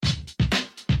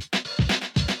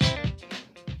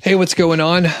Hey, what's going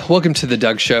on? Welcome to The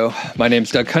Doug Show. My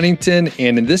name's Doug Huntington,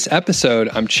 and in this episode,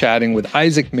 I'm chatting with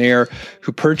Isaac Mayer,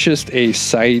 who purchased a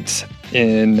site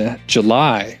in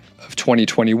July of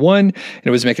 2021, and it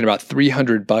was making about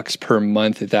 $300 per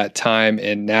month at that time,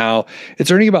 and now it's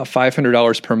earning about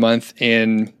 $500 per month,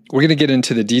 and we're going to get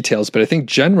into the details, but I think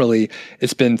generally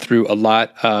it's been through a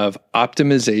lot of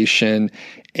optimization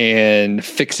and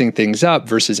fixing things up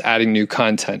versus adding new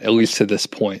content, at least to this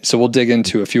point. So we'll dig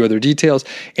into a few other details.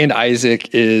 And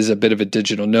Isaac is a bit of a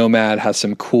digital nomad, has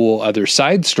some cool other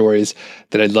side stories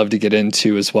that I'd love to get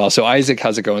into as well. So Isaac,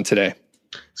 how's it going today?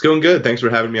 It's going good. Thanks for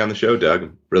having me on the show, Doug.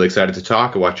 I'm really excited to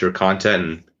talk. I watch your content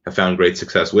and have found great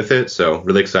success with it. So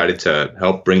really excited to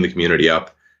help bring the community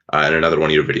up in another one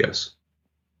of your videos.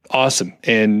 Awesome.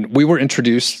 And we were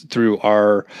introduced through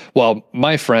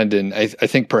my friend, and I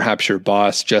think perhaps your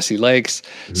boss, Jesse Lakes.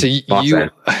 So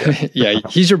yeah,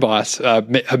 he's your boss,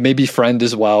 maybe friend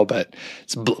as well, but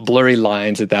it's blurry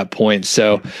lines at that point.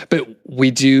 So, but we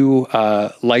do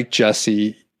like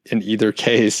Jesse in either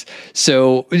case.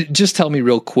 So just tell me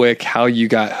real quick how you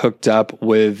got hooked up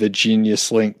with the Genius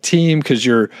Link team, because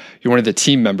you're one of the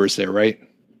team members there, right?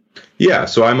 Yeah,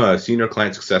 so I'm a senior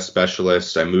client success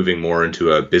specialist. I'm moving more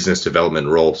into a business development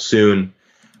role soon.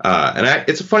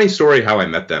 It's a funny story how I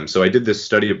met them. So I did this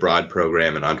study abroad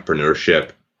program in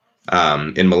entrepreneurship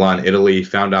in Milan, Italy,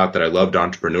 found out that I loved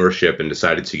entrepreneurship and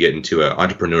decided to get into an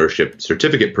entrepreneurship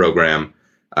certificate program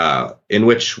in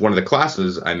which one of the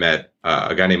classes I met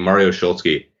a guy named Mario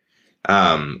Shulsky,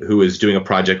 who was doing a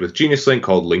project with Genius Link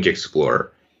called Link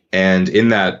Explorer. And in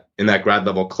that grad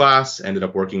level class, ended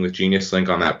up working with Genius Link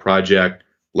on that project.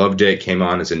 Loved it. Came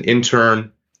on as an intern.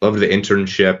 Loved the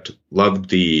internship. Loved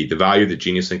the value that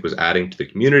Genius Link was adding to the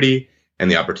community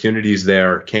and the opportunities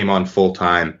there. Came on full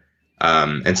time.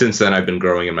 And since then, I've been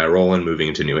growing in my role and moving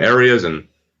into new areas and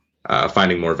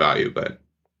finding more value. But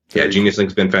yeah, Genius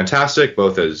Link's been fantastic,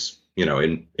 both as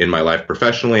in my life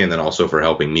professionally, and then also for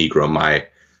helping me grow my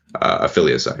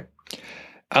affiliate site.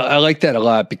 I like that a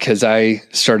lot because I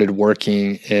started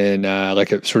working in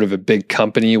like a sort of a big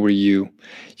company where you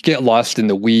get lost in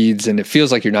the weeds and it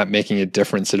feels like you're not making a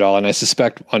difference at all. And I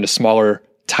suspect on a smaller,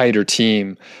 tighter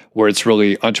team where it's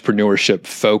really entrepreneurship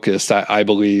focused, I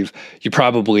believe you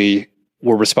probably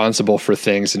were responsible for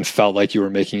things and felt like you were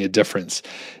making a difference.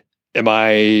 Am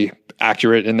I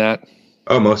accurate in that?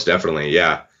 Oh, most definitely.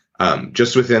 Yeah.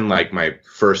 Just within like my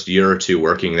first year or two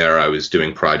working there, I was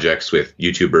doing projects with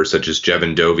YouTubers such as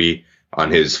Jevin Dovey on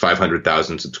his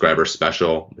 500,000 subscriber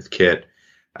special with Kit.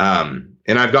 And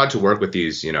I've got to work with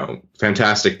these,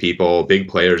 fantastic people, big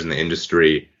players in the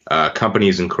industry,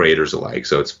 companies and creators alike.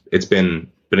 So it's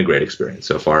been a great experience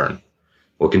so far and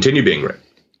will continue being great.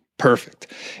 Perfect.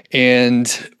 And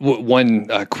one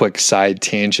quick side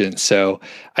tangent. So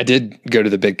I did go to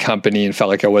the big company and felt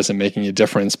like I wasn't making a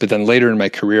difference. But then later in my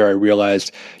career, I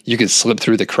realized you could slip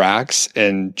through the cracks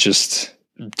and just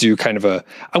do kind of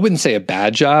I wouldn't say a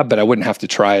bad job, but I wouldn't have to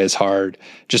try as hard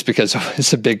just because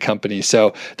it's a big company.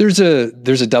 So there's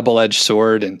a double-edged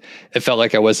sword, and it felt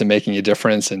like I wasn't making a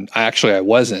difference. And I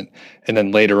wasn't. And then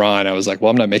later on, I was like,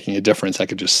 well, I'm not making a difference. I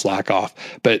could just slack off.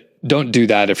 But don't do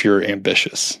that if you're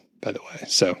ambitious, by the way.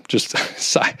 So just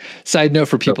side note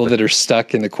for people that are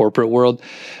stuck in the corporate world,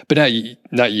 but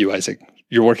not you, Isaac.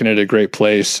 You're working at a great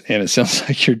place and it sounds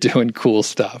like you're doing cool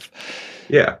stuff.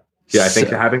 Yeah. Yeah. I think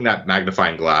having that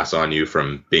magnifying glass on you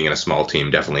from being in a small team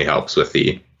definitely helps with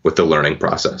the learning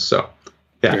process. So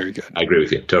yeah, very good. I agree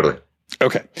with you. Totally.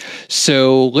 Okay.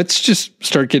 So let's just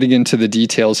start getting into the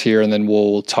details here, and then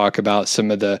we'll talk about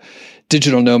some of the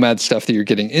digital nomad stuff that you're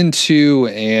getting into.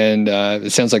 And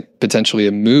it sounds like potentially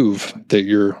a move that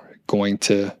you're going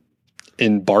to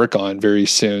embark on very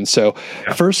soon. So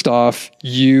First off,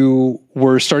 you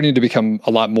were starting to become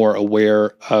a lot more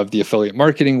aware of the affiliate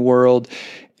marketing world,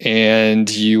 and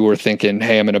you were thinking,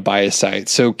 hey, I'm going to buy a site.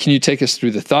 So can you take us through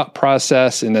the thought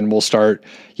process, and then we'll start,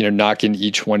 knocking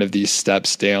each one of these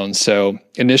steps down. So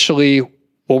initially,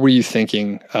 what were you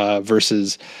thinking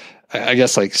versus, I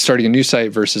guess, like starting a new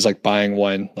site versus like buying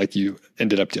one like you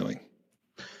ended up doing?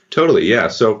 Totally. Yeah.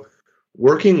 So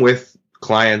working with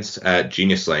clients at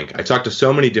Genius Link, I talked to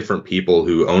so many different people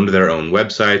who owned their own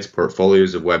websites,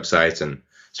 portfolios of websites, and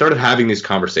started having these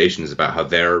conversations about how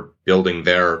they're building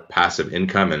their passive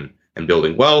income and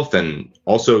building wealth, and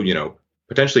also,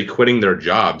 potentially quitting their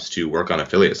jobs to work on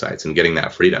affiliate sites and getting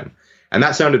that freedom. And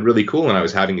that sounded really cool. And I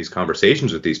was having these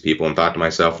conversations with these people and thought to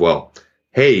myself, well,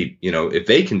 hey, if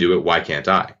they can do it, why can't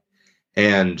I?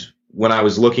 And when I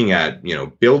was looking at,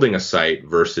 building a site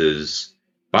versus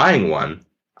buying one,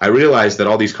 I realized that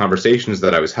all these conversations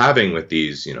that I was having with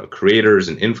these, creators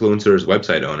and influencers,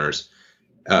 website owners,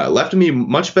 left me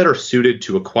much better suited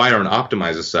to acquire and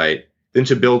optimize a site than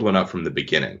to build one up from the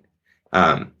beginning.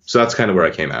 So that's kind of where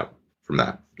I came out from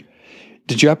that.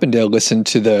 Did you happen to listen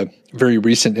to the very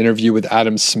recent interview with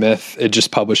Adam Smith? It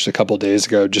just published a couple of days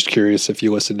ago. Just curious if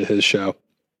you listened to his show.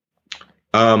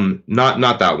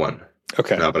 Not that one.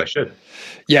 Okay. No, but I should.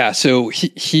 Yeah. So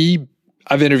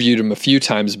I've interviewed him a few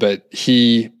times, but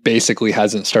he basically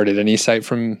hasn't started any site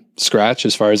from scratch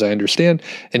as far as I understand.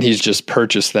 And he's just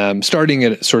purchased them, starting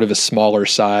at sort of a smaller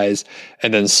size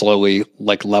and then slowly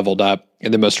like leveled up.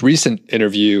 In the most recent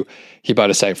interview, he bought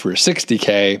a site for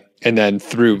 $60K. And then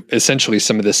through essentially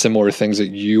some of the similar things that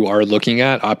you are looking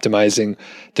at, optimizing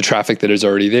the traffic that is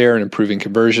already there and improving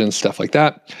conversions, stuff like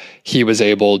that, he was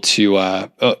able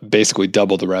to basically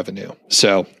double the revenue.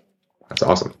 So that's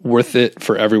awesome. Worth it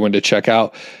for everyone to check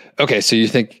out. Okay, so you're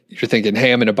thinking,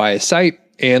 hey, I'm going to buy a site,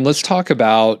 and let's talk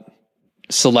about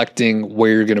selecting where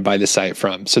you're going to buy the site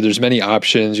from. So there's many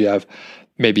options. You have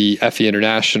maybe FE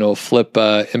International,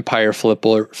 Flippa, Empire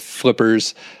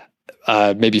Flippers,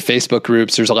 maybe Facebook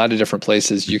groups. There's a lot of different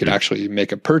places you could actually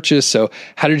make a purchase. So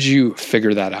how did you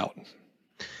figure that out?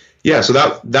 Yeah, so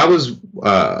that was,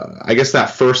 I guess that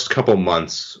first couple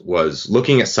months was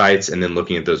looking at sites and then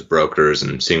looking at those brokers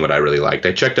and seeing what I really liked.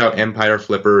 I checked out Empire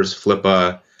Flippers,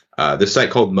 Flippa, this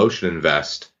site called Motion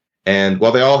Invest. And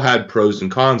while they all had pros and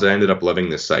cons, I ended up loving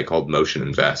this site called Motion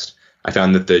Invest. I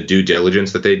found that the due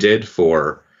diligence that they did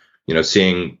for,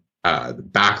 seeing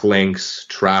backlinks,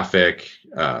 traffic,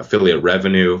 affiliate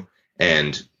revenue,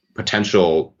 and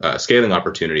potential scaling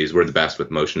opportunities were the best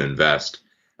with Motion Invest.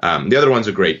 The other ones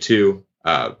are great too,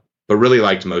 but really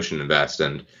liked Motion Invest.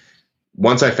 And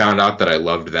once I found out that I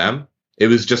loved them, it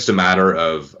was just a matter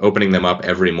of opening them up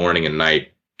every morning and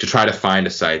night to try to find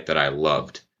a site that I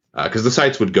loved, because the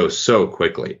sites would go so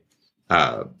quickly,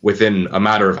 within a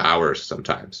matter of hours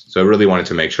sometimes. So I really wanted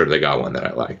to make sure they got one that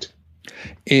I liked.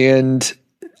 And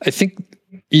I think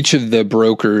each of the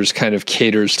brokers kind of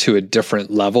caters to a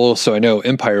different level. So I know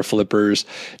Empire Flippers,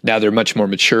 now they're much more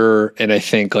mature. And I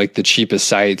think like the cheapest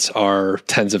sites are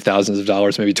tens of thousands of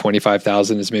dollars, maybe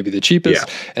 25,000 is maybe the cheapest.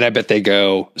 Yeah. And I bet they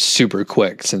go super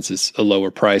quick since it's a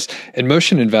lower price. And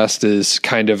Motion Invest is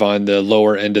kind of on the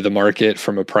lower end of the market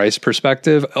from a price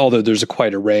perspective, although there's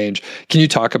quite a range. Can you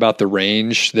talk about the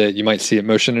range that you might see at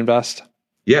Motion Invest?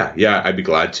 Yeah, I'd be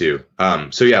glad to.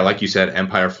 So yeah, like you said,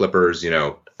 Empire Flippers,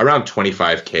 around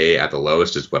 25K at the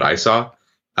lowest is what I saw.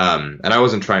 And I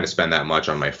wasn't trying to spend that much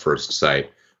on my first site.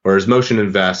 Whereas Motion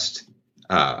Invest,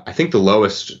 I think the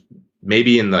lowest,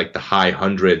 maybe in like the high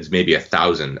hundreds, maybe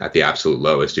 1,000 at the absolute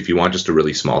lowest, if you want just a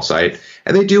really small site.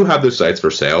 And they do have those sites for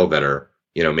sale that are,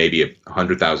 maybe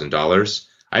 $100,000.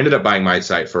 I ended up buying my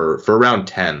site for around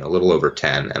 10, a little over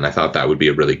 10. And I thought that would be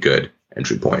a really good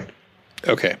entry point.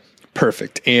 Okay.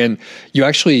 Perfect. And you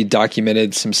actually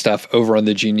documented some stuff over on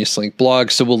the Genius Link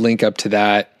blog. So we'll link up to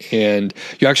that. And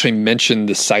you actually mentioned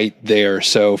the site there.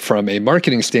 So from a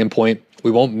marketing standpoint,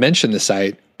 we won't mention the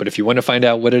site, but if you want to find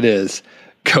out what it is,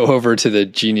 go over to the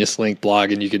Genius Link blog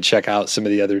and you can check out some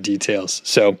of the other details.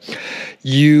 So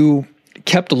you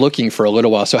kept looking for a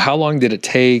little while. So how long did it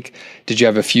take? Did you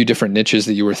have a few different niches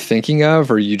that you were thinking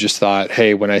of, or you just thought,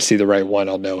 hey, when I see the right one,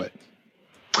 I'll know it?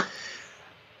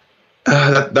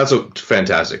 That's a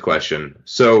fantastic question.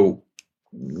 So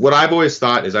what I've always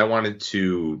thought is I wanted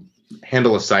to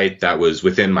handle a site that was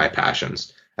within my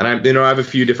passions. And I have a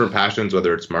few different passions,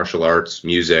 whether it's martial arts,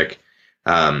 music,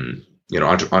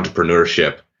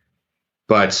 entrepreneurship.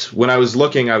 But when I was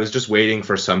looking, I was just waiting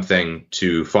for something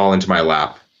to fall into my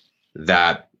lap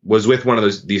that was with one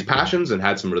of these passions and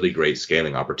had some really great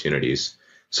scaling opportunities.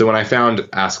 So when I found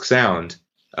Ask Sound,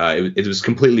 it was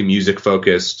completely music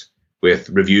focused, with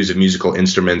reviews of musical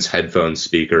instruments, headphones,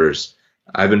 speakers.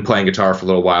 I've been playing guitar for a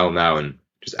little while now and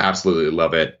just absolutely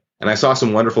love it. And I saw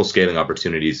some wonderful scaling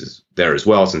opportunities there as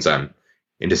well, since I'm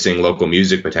into seeing local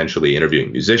music, potentially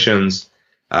interviewing musicians.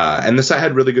 And the site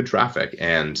had really good traffic.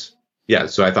 And yeah,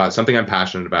 so I thought something I'm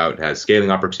passionate about has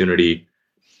scaling opportunity.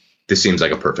 This seems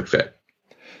like a perfect fit.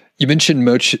 You mentioned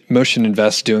Motion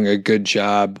Invest doing a good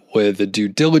job with the due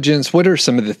diligence. What are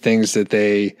some of the things that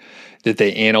they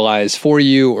analyze for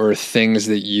you, or things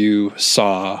that you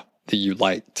saw that you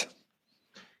liked?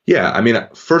 Yeah, I mean,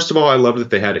 first of all, I love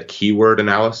that they had a keyword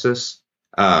analysis.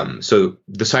 So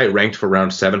the site ranked for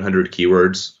around 700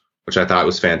 keywords, which I thought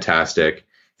was fantastic.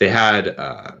 They had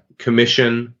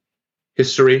commission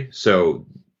history, so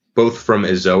both from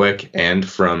Ezoic and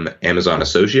from Amazon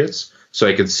Associates. So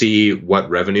I could see what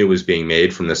revenue was being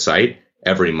made from the site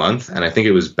every month. And I think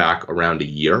it was back around a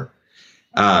year.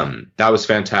 That was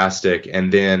fantastic. And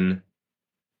then,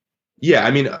 yeah,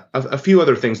 I mean, a few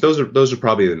other things. Those are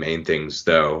probably the main things,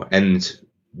 though. And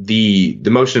the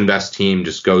Motion Invest team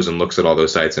just goes and looks at all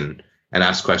those sites and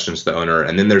asks questions to the owner.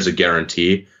 And then there's a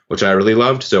guarantee, which I really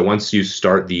loved. So once you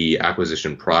start the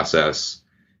acquisition process,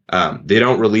 they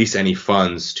don't release any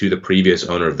funds to the previous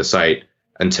owner of the site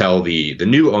until the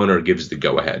new owner gives the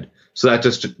go ahead. So that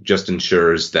just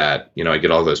ensures that, I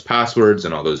get all those passwords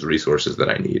and all those resources that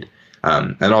I need.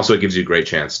 And also it gives you a great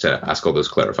chance to ask all those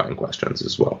clarifying questions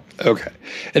as well. Okay.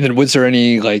 And then was there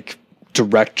any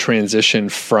direct transition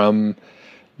from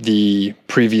the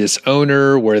previous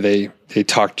owner where they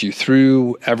talked you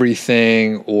through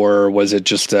everything, or was it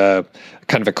just a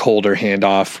kind of a colder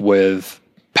handoff with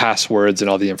passwords and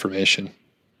all the information?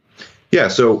 Yeah,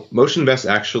 so Motion Invest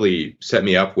actually set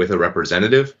me up with a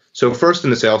representative. So first in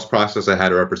the sales process, I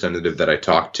had a representative that I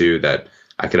talked to that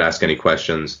I could ask any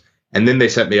questions. And then they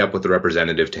set me up with a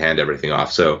representative to hand everything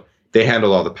off. So they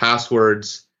handle all the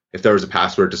passwords. If there was a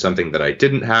password to something that I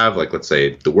didn't have, like let's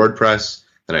say the WordPress,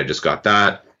 then I just got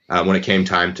that. When it came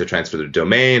time to transfer the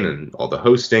domain and all the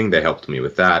hosting, they helped me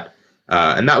with that.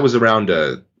 And that was around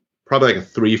probably like a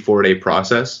 3-4 day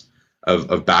process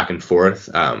of back and forth.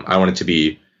 I wanted to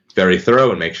be very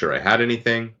thorough and make sure I had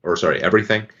everything.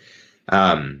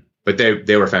 But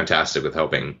they were fantastic with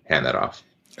helping hand that off.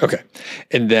 Okay.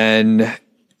 And then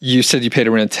you said you paid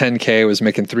around $10K, was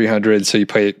making 300. So you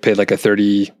paid like a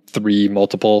 33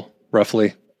 multiple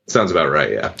roughly. Sounds about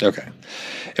right. Yeah. Okay.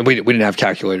 And we didn't have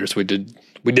calculators. We did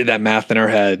that math in our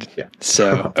head. Yeah.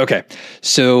 So, okay.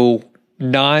 So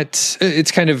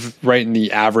it's kind of right in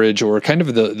the average or kind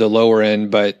of the lower end,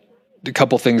 but a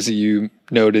couple things that you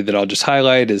noted that I'll just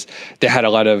highlight is they had a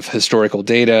lot of historical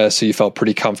data. So you felt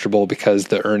pretty comfortable because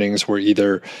the earnings were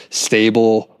either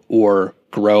stable or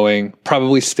growing,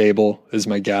 probably stable is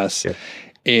my guess. Yeah.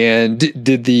 And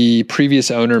did the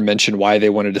previous owner mention why they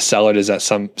wanted to sell it? Is that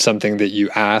something that you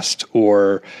asked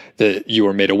or that you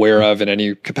were made aware of in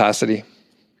any capacity?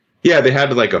 Yeah, they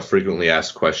had like a frequently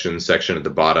asked questions section at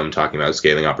the bottom talking about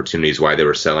scaling opportunities, why they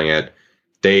were selling it.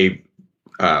 They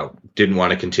didn't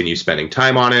want to continue spending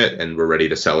time on it and were ready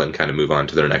to sell it and kind of move on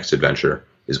to their next adventure,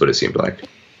 is what it seemed like.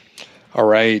 All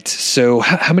right. So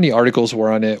how many articles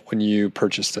were on it when you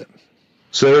purchased it?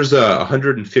 So there's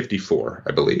 154,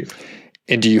 I believe.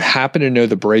 And do you happen to know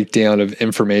the breakdown of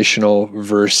informational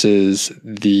versus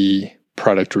the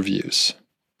product reviews?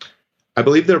 I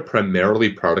believe they're primarily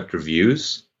product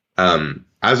reviews.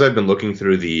 As I've been looking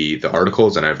through the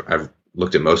articles, and I've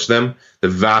looked at most of them, the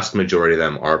vast majority of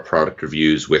them are product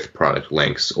reviews with product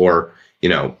links. Or,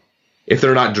 if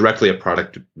they're not directly a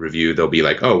product review, they'll be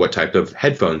like, oh, what type of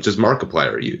headphones does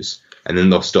Markiplier use? And then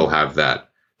they'll still have that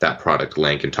product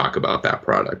link and talk about that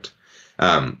product.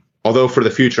 Although for the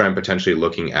future, I'm potentially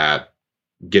looking at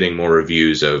getting more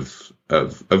reviews of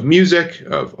music,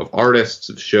 of artists,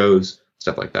 of shows,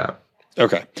 stuff like that.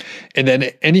 Okay. And then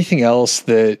anything else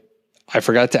that I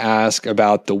forgot to ask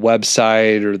about the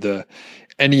website or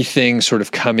anything sort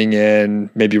of coming in,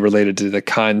 maybe related to the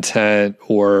content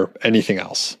or anything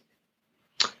else?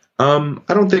 I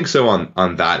don't think so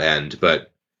on that end,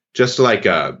 but just like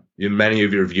many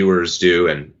of your viewers do,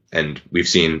 and we've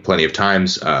seen plenty of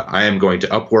times, I am going to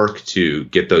Upwork to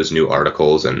get those new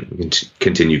articles and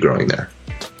continue growing there.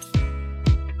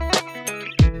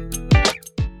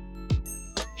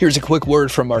 Here's a quick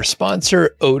word from our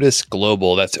sponsor, Odys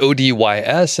Global. That's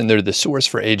ODYS, and they're the source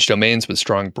for age domains with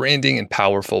strong branding and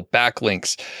powerful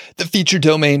backlinks. The featured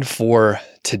domain for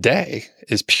today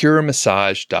is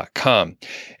puremassage.com.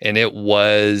 And it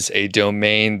was a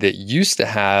domain that used to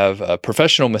have a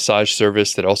professional massage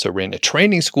service that also ran a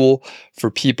training school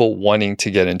for people wanting to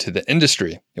get into the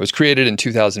industry. It was created in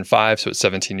 2005, so it's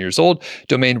 17 years old,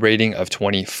 domain rating of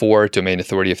 24, domain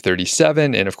authority of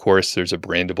 37, and of course, there's a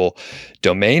brandable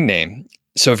domain name.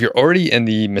 So if you're already in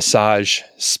the massage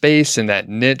space, in that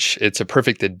niche, it's a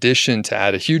perfect addition to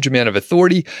add a huge amount of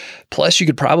authority. Plus, you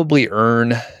could probably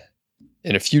earn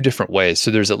in a few different ways.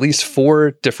 So there's at least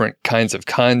 4 different kinds of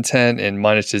content and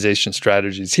monetization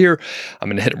strategies here. I'm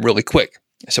going to hit them really quick.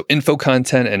 So info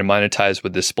content and monetize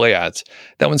with display ads.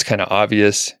 That one's kind of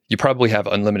obvious. You probably have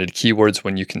unlimited keywords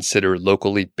when you consider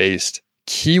locally based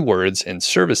keywords and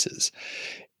services.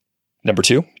 Number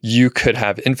 2, you could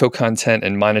have info content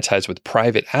and monetize with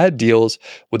private ad deals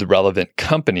with relevant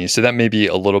companies. So that may be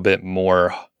a little bit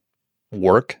more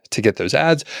work to get those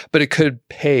ads, but it could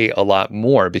pay a lot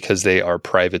more because they are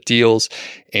private deals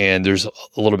and there's a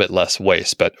little bit less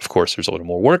waste, but of course there's a little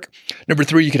more work. Number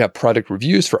 3, you could have product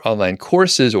reviews for online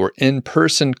courses or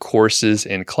in-person courses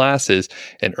and classes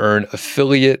and earn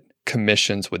affiliate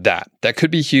commissions with that. That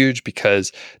could be huge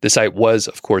because the site was,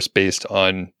 of course, based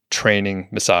on training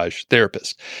massage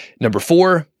therapists. Number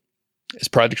 4 is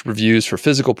product reviews for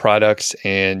physical products,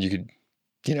 and you could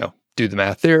do the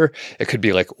math there. It could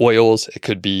be like oils. It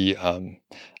could be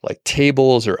like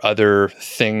tables or other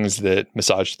things that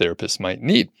massage therapists might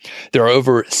need. There are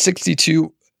over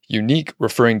 62 unique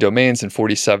referring domains, and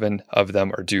 47 of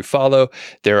them are do follow.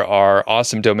 There are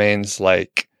awesome domains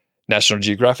like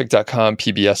nationalgeographic.com,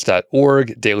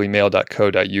 pbs.org,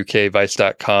 dailymail.co.uk,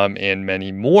 vice.com, and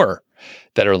many more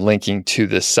that are linking to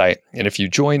this site. And if you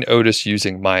join Otis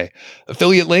using my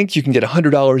affiliate link, you can get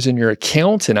 $100 in your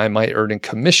account, and I might earn a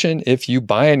commission if you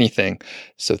buy anything.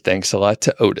 So thanks a lot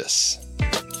to Otis.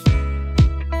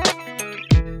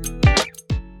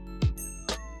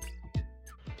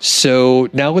 So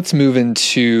now let's move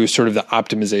into sort of the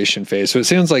optimization phase. So it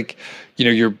sounds like,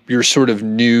 you're sort of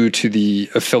new to the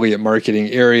affiliate marketing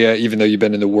area, even though you've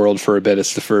been in the world for a bit.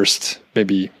 It's the first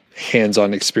maybe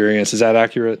hands-on experience. Is that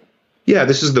accurate? Yeah,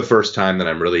 this is the first time that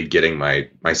I'm really getting my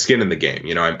skin in the game.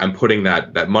 I'm putting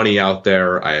that money out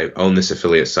there. I own this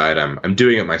affiliate site. I'm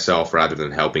doing it myself rather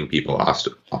than helping people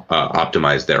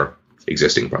optimize their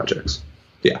existing projects.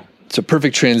 Yeah. So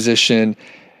perfect transition.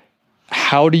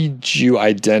 How did you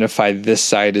identify this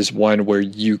site as one where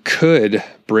you could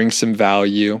bring some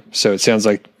value? So it sounds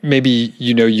like maybe,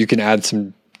 you can add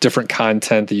some different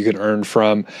content that you can earn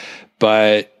from,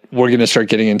 but we're going to start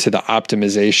getting into the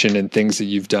optimization and things that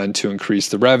you've done to increase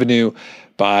the revenue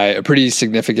by a pretty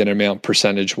significant amount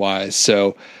percentage wise.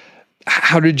 So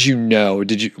how did you know?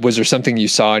 Was there something you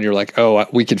saw and you're like, oh,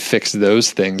 we could fix those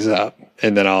things up,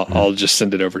 and then I'll just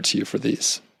send it over to you for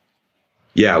these?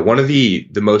 Yeah, one of the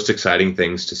most exciting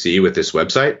things to see with this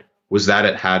website was that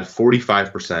it had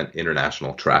 45%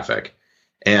 international traffic.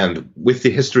 And with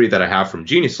the history that I have from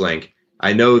GeniusLink,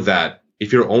 I know that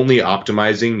if you're only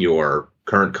optimizing your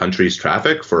current country's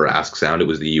traffic, for Ask Sound, it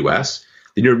was the US,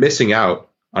 then you're missing out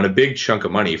on a big chunk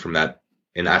of money from that,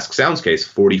 in Ask Sound's case,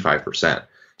 45%.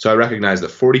 So I recognized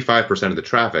that 45% of the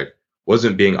traffic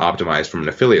wasn't being optimized from an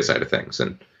affiliate side of things.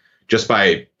 And just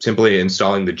by simply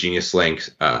installing the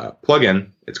GeniusLink plugin,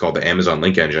 it's called the Amazon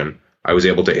Link Engine, I was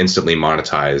able to instantly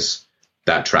monetize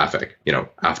that traffic,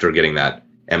 after getting that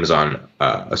Amazon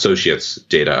Associates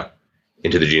data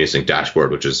into the GeniusLink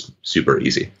dashboard, which is super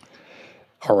easy.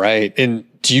 All right. And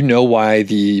do you know why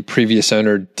the previous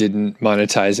owner didn't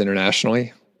monetize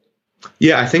internationally?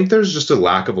 Yeah, I think there's just a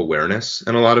lack of awareness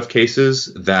in a lot of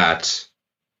cases that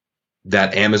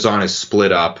Amazon is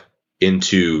split up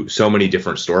into so many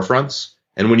different storefronts.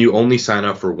 And when you only sign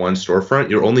up for one storefront,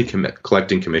 you're only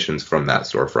collecting commissions from that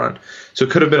storefront. So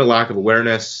it could have been a lack of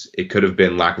awareness. It could have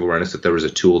been lack of awareness that there was a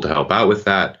tool to help out with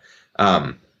that.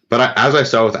 But as I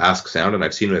saw with Ask Sound, and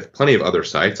I've seen with plenty of other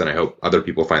sites, and I hope other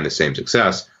people find the same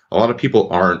success, a lot of people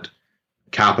aren't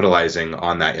capitalizing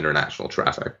on that international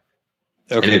traffic.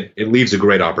 Okay. And it leaves a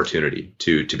great opportunity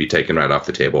to be taken right off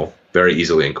the table very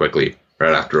easily and quickly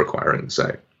right after acquiring the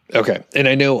site. Okay. And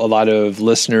I know a lot of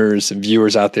listeners and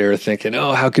viewers out there are thinking,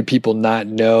 oh, how could people not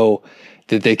know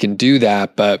that they can do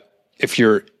that? But if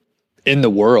you're in the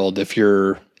world, if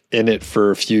you're in it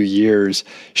for a few years,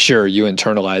 sure, you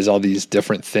internalize all these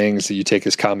different things that you take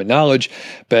as common knowledge.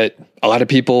 But a lot of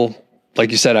people,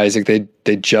 like you said, Isaac,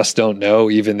 they just don't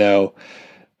know, even though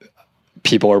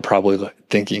people are probably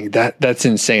thinking that's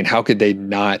insane. How could they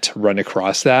not run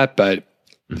across that? But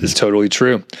it's totally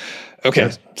true. Okay.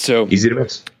 Yeah. So easy to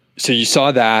miss. So you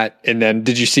saw that, and then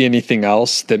did you see anything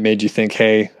else that made you think,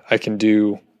 hey, I can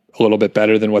do a little bit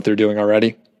better than what they're doing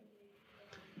already?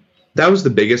 That was the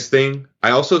biggest thing.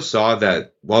 I also saw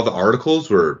that while the articles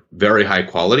were very high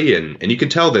quality, and you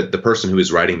could tell that the person who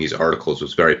was writing these articles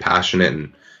was very passionate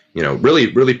and,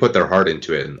 really put their heart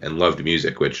into it and loved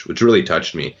music, which really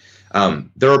touched me.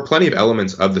 There are plenty of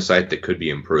elements of the site that could be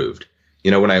improved.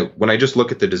 When I just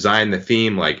look at the design, the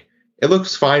theme, it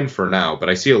looks fine for now, but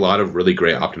I see a lot of really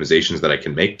great optimizations that I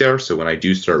can make there. So when I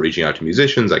do start reaching out to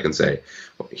musicians, I can say,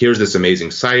 well, here's this amazing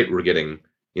site. We're getting,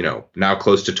 now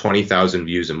close to 20,000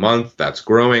 views a month. That's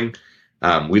growing.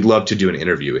 We'd love to do an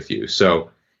interview with you.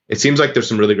 So it seems like there's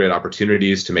some really great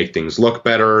opportunities to make things look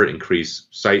better, increase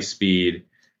site speed,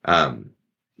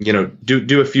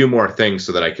 do a few more things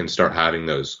so that I can start having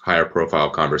those higher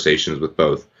profile conversations with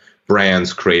both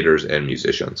brands, creators, and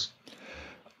musicians.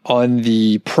 On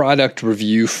the product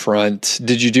review front,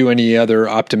 did you do any other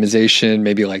optimization,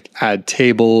 maybe like add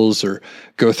tables or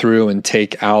go through and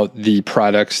take out the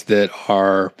products that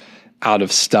are out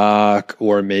of stock,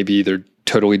 or maybe they're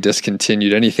totally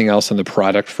discontinued? Anything else on the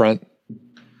product front?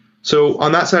 So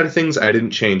on that side of things, I didn't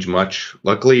change much.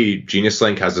 Luckily,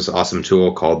 GeniusLink has this awesome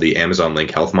tool called the Amazon Link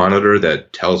Health Monitor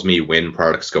that tells me when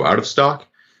products go out of stock.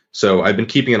 So I've been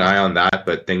keeping an eye on that,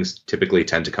 but things typically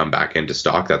tend to come back into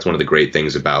stock. That's one of the great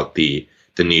things about the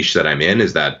niche that I'm in,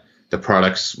 is that the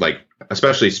products, like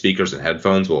especially speakers and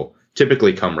headphones, will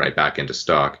typically come right back into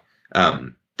stock.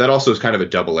 That also is kind of a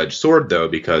double-edged sword, though,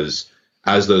 because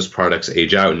as those products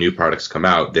age out and new products come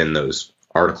out, then those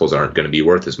articles aren't going to be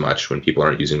worth as much when people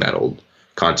aren't using that old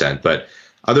content. But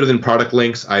other than product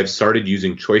links, I've started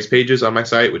using choice pages on my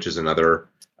site, which is another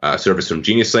service from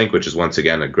Genius Link, which is once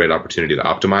again a great opportunity to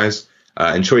optimize.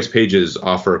 And choice pages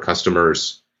offer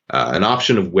customers an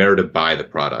option of where to buy the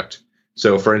product.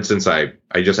 So, for instance, I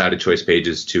just added choice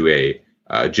pages to a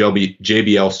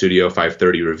JBL Studio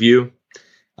 530 review.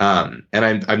 And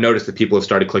I've noticed that people have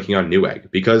started clicking on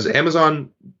Newegg because Amazon,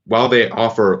 while they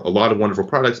offer a lot of wonderful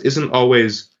products, isn't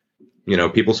always,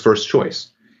 people's first choice.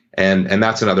 And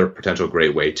that's another potential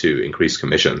great way to increase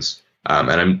commissions.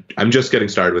 And I'm just getting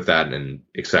started with that and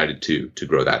excited to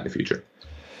grow that in the future.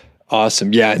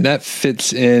 Awesome. Yeah. And that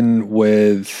fits in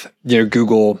with,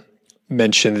 Google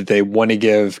mentioned that they want to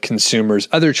give consumers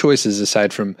other choices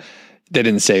aside from, they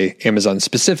didn't say Amazon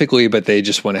specifically, but they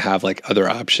just want to have like other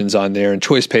options on there, and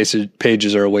choice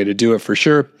pages are a way to do it for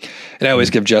sure. And I always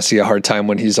give Jesse a hard time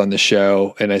when he's on the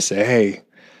show and I say, hey,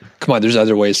 come on, there's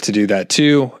other ways to do that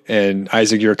too. And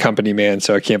Isaac, you're a company man,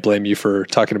 so I can't blame you for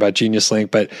talking about Genius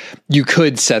Link, but you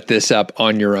could set this up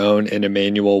on your own in a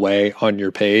manual way on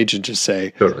your page and just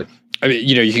say, totally. I mean,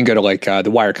 you can go to like the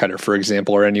Wirecutter, for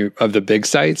example, or any of the big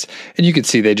sites, and you can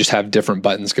see they just have different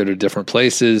buttons go to different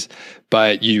places,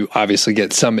 but you obviously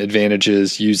get some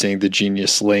advantages using the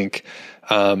Genius Link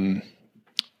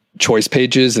choice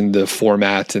pages and the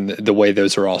format and the way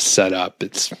those are all set up.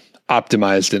 It's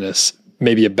optimized in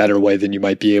maybe a better way than you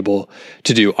might be able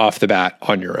to do off the bat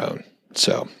on your own.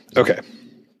 So, okay,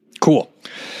 cool.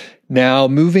 Now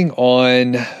moving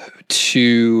on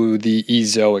to the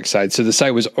Ezoic side. So the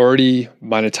site was already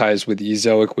monetized with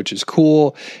Ezoic, which is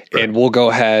cool. Right. And we'll go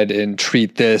ahead and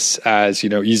treat this as,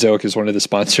 Ezoic is one of the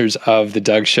sponsors of the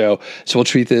Doug Show. So we'll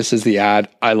treat this as the ad.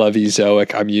 I love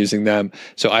Ezoic. I'm using them.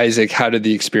 So Isaac, how did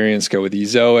the experience go with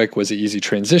Ezoic? Was it easy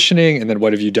transitioning? And then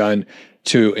what have you done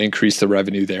to increase the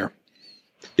revenue there?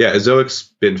 Yeah,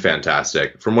 Ezoic's been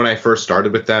fantastic. From when I first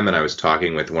started with them and I was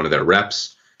talking with one of their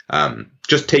reps,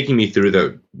 just taking me through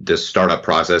the startup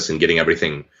process and getting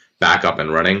everything back up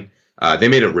and running, they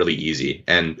made it really easy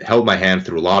and held my hand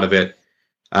through a lot of it.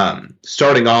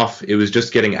 Starting off, it was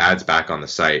just getting ads back on the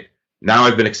site. Now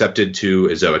I've been accepted to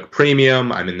Ezoic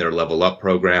Premium. I'm in their Level Up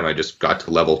program. I just got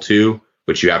to Level 2,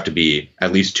 which you have to be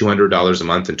at least $200 a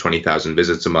month and 20,000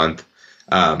 visits a month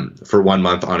for 1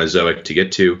 month on Ezoic to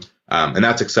get to. And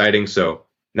that's exciting. So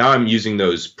now I'm using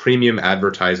those premium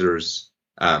advertisers,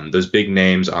 those big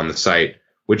names on the site,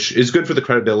 which is good for the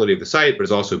credibility of the site, but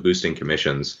is also boosting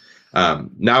commissions.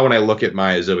 Now, when I look at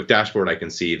my Ezoic dashboard, I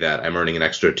can see that I'm earning an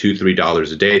extra $2,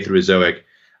 $3 a day through Ezoic,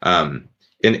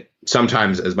 and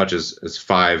sometimes as much as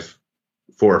 $4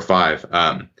 or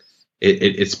 $5.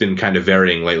 It's been kind of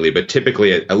varying lately, but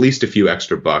typically at least a few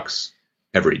extra bucks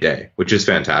every day, which is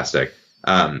fantastic.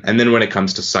 And then when it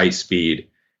comes to site speed,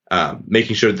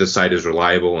 making sure that the site is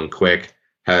reliable and quick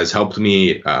has helped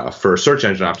me for search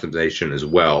engine optimization as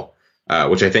well,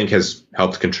 which I think has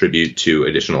helped contribute to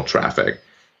additional traffic.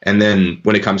 And then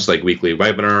when it comes to like weekly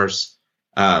webinars,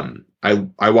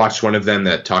 I watched one of them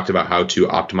that talked about how to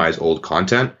optimize old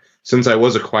content. Since I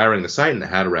was acquiring the site and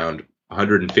had around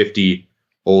 150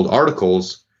 old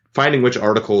articles, finding which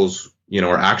articles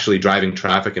are actually driving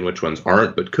traffic and which ones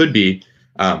aren't, but could be,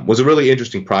 was a really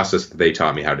interesting process that they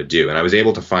taught me how to do. And I was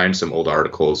able to find some old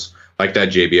articles like that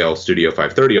JBL Studio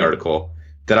 530 article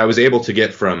that I was able to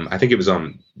get from, I think it was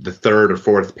on the third or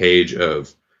fourth page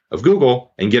of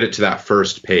Google, and get it to that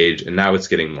first page. And now it's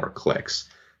getting more clicks.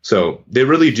 So they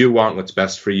really do want what's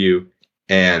best for you,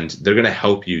 and they're going to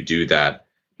help you do that.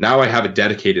 Now I have a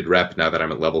dedicated rep now that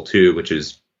I'm at Level 2, which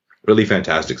is really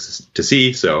fantastic to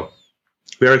see. So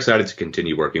very excited to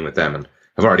continue working with them, and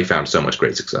I've already found so much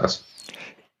great success.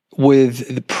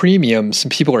 With the premium, some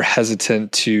people are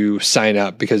hesitant to sign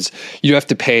up because you have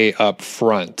to pay up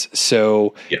front.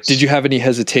 So yes. Did you have any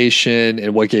hesitation,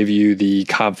 and what gave you the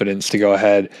confidence to go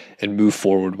ahead and move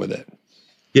forward with it?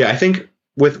 Yeah, I think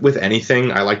with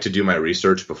anything, I like to do my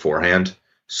research beforehand.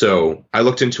 So I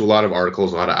looked into a lot of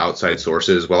articles, a lot of outside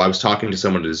sources. While I was talking to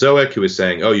someone at Ezoic who was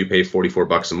saying, oh, you pay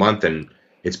 $44 a month and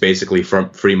it's basically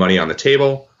free money on the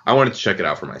table, I wanted to check it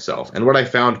out for myself. And what I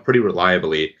found pretty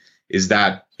reliably is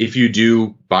that if you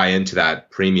do buy into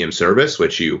that premium service,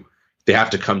 which they have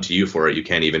to come to you for it, you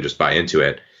can't even just buy into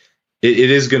it, it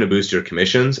is going to boost your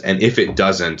commissions. And if it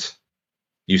doesn't,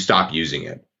 you stop using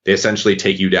it. They essentially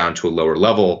take you down to a lower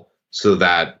level so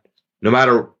that no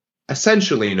matter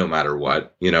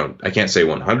what, I can't say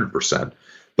 100%,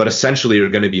 but essentially you're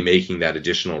going to be making that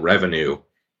additional revenue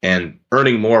and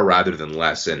earning more rather than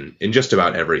less in just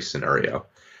about every scenario.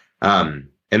 And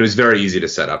it was very easy to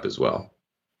set up as well.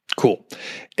 Cool.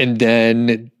 And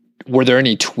then were there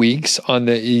any tweaks on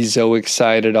the Ezoic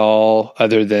side at all,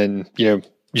 other than, you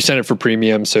sent it for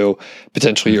premium, so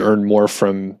potentially you earn more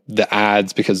from the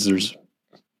ads because there's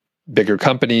bigger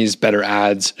companies, better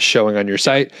ads showing on your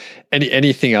site.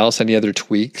 Anything else, any other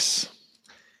tweaks?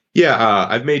 Yeah,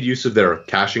 I've made use of their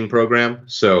caching program.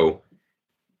 So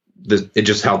it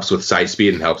just helps with site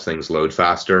speed and helps things load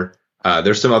faster.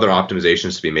 There's some other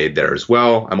optimizations to be made there as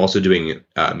well. I'm also doing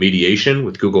mediation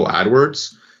with Google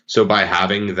AdWords. So by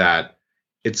having that,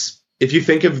 if you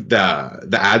think of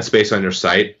the ad space on your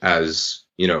site as,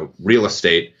 real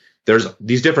estate, there's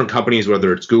these different companies,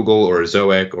 whether it's Google or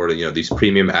Ezoic or, these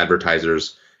premium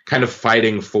advertisers kind of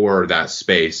fighting for that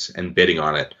space and bidding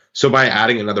on it. So by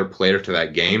adding another player to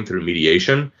that game through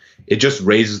mediation, it just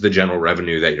raises the general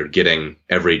revenue that you're getting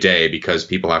every day because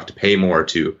people have to pay more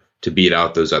to beat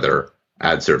out those other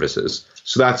ad services.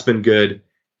 So that's been good.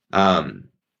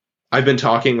 I've been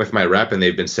talking with my rep and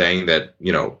they've been saying that,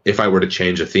 if I were to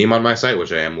change a theme on my site,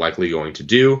 which I am likely going to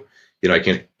do, I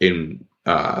can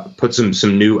put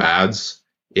some new ads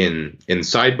in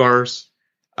sidebars.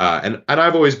 And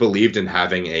I've always believed in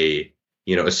having a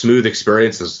smooth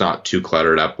experience that's not too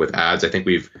cluttered up with ads. I think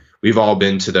we've all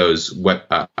been to those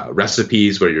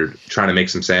recipes where you're trying to make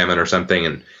some salmon or something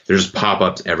and there's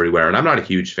pop-ups everywhere. And I'm not a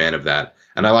huge fan of that.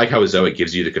 And I like how Ezoic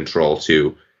gives you the control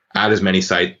to add as many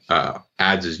site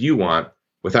ads as you want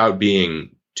without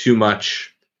being too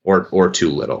much or too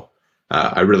little.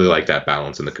 I really like that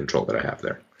balance and the control that I have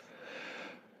there.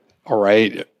 All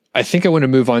right. I think I want to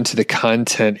move on to the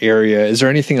content area. Is there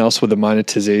anything else with the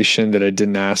monetization that I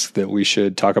didn't ask that we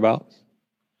should talk about?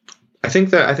 I think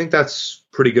that's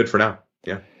pretty good for now.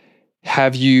 Yeah.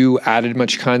 Have you added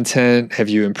much content? Have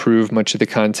you improved much of the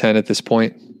content at this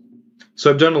point? So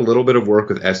I've done a little bit of work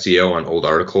with SEO on old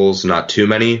articles, not too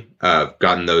many. I've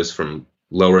gotten those from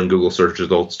lower in Google search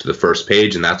results to the first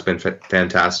page, and that's been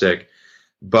fantastic.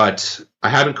 But I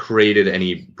haven't created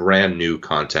any brand new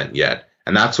content yet.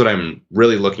 And that's what I'm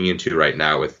really looking into right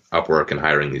now with Upwork and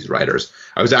hiring these writers.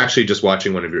 I was actually just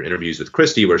watching one of your interviews with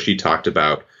Christy where she talked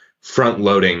about front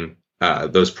loading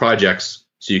those projects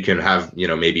so you can have,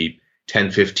 maybe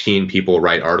 10, 15 people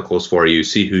write articles for you,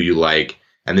 see who you like,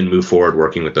 and then move forward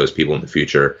working with those people in the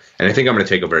future. And I think I'm going to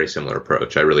take a very similar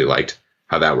approach. I really liked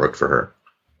how that worked for her.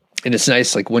 And it's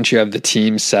nice, like once you have the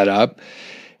team set up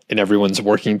and everyone's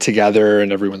working together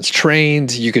and everyone's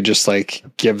trained, you could just like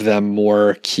give them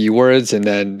more keywords and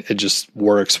then it just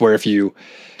works. Where if you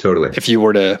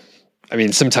were to,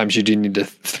 sometimes you do need to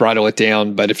throttle it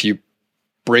down, but if you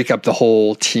break up the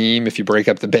whole team, if you break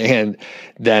up the band,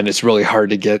 then it's really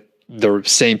hard to get the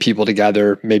same people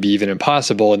together, maybe even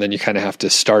impossible. And then you kind of have to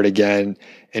start again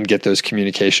and get those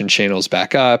communication channels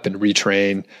back up and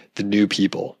retrain the new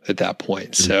people at that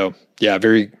point. Mm-hmm. So yeah,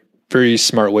 very, very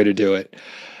smart way to do it.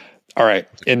 All right.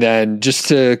 And then just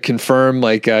to confirm,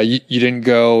 like you didn't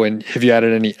go and have you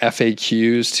added any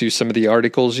FAQs to some of the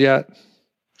articles yet?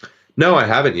 No, I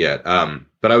haven't yet.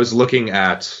 But I was looking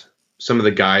at some of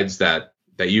the guides that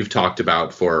you've talked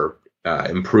about for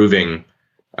improving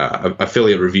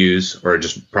affiliate reviews or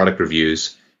just product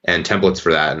reviews and templates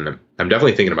for that. And I'm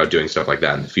definitely thinking about doing stuff like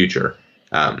that in the future.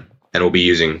 And we'll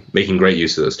be making great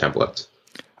use of those templates.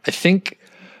 I think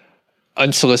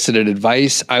unsolicited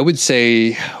advice, I would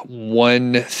say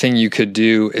one thing you could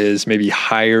do is maybe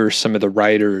hire some of the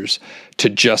writers to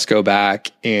just go back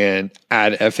and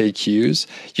add FAQs.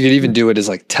 You could even do it as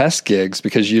like test gigs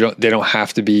because they don't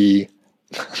have to be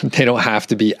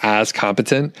as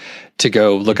competent to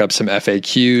go look up some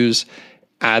FAQs,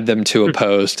 add them to a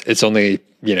post. It's only,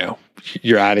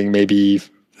 you're adding maybe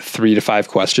 3 to 5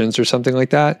 questions or something like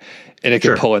that. And it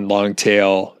can pull in long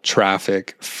tail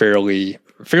traffic fairly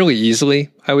easily,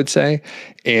 I would say.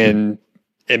 And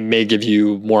it may give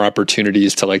you more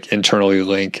opportunities to like internally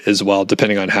link as well,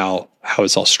 depending on how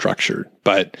it's all structured.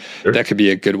 But that could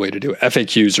be a good way to do it.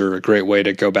 FAQs are a great way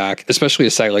to go back, especially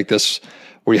a site like this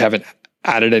where you haven't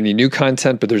added any new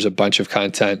content, but there's a bunch of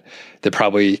content that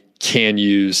probably can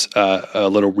use a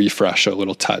little refresh, a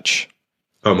little touch.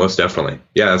 Oh, most definitely.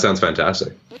 Yeah, that sounds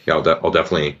fantastic. Yeah, I'll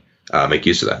definitely make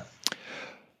use of that.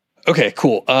 Okay,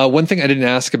 cool. One thing I didn't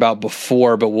ask about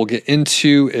before, but we'll get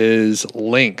into is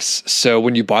links. So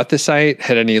when you bought the site,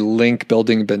 had any link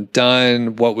building been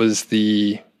done? What was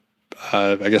the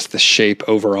shape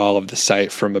overall of the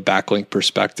site from a backlink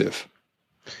perspective?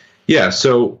 Yeah,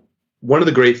 so one of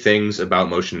the great things about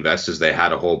MotionInvest is they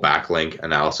had a whole backlink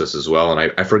analysis as well.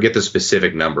 And I forget the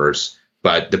specific numbers,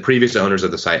 but the previous owners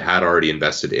of the site had already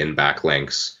invested in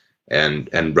backlinks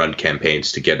and run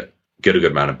campaigns to get a good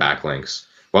amount of backlinks.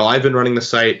 While I've been running the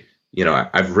site,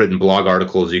 I've written blog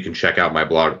articles. You can check out my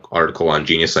blog article on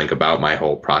Genius Link about my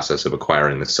whole process of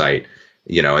acquiring the site,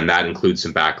 and that includes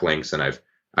some backlinks. And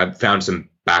I've found some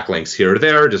backlinks here or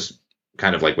there, just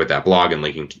kind of like with that blog and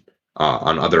linking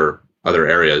on other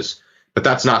areas. But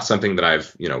that's not something that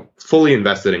I've fully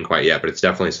invested in quite yet. But it's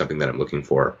definitely something that I'm looking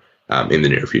for in the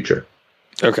near future.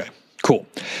 Okay, cool.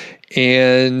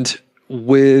 And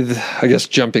with, I guess,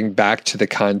 jumping back to the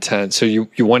content, so you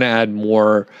want to add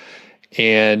more,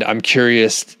 and I'm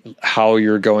curious how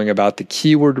you're going about the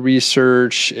keyword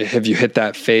research. Have you hit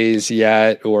that phase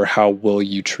yet, or how will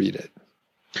you treat it?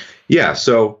 Yeah,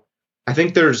 so I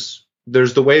think there's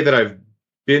the way that I've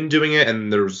been doing it,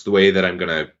 and there's the way that I'm going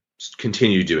to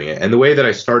continue doing it. And the way that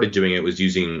I started doing it was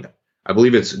using, I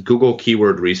believe it's Google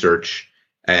Keyword Research,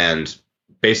 and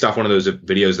based off one of those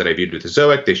videos that I viewed with the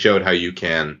Zoic, they showed how you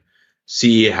can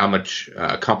see how much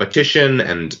competition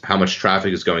and how much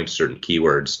traffic is going to certain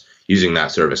keywords using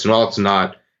that service. And while it's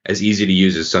not as easy to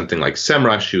use as something like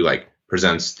SEMrush, who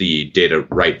presents the data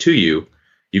right to you,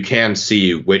 you can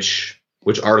see which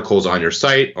articles on your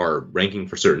site are ranking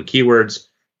for certain keywords,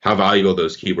 how valuable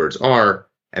those keywords are,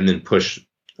 and then push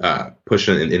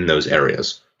in those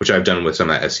areas, which I've done with some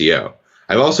of that SEO.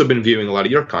 I've also been viewing a lot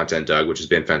of your content, Doug, which has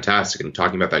been fantastic, and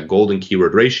talking about that golden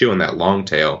keyword ratio and that long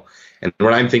tail. And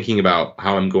when I'm thinking about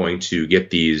how I'm going to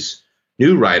get these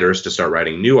new writers to start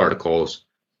writing new articles,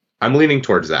 I'm leaning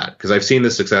towards that because I've seen the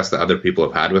success that other people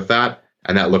have had with that,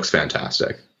 and that looks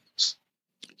fantastic.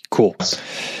 Cool.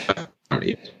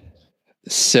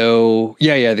 So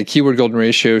yeah, the keyword golden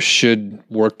ratio should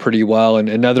work pretty well. And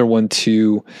another one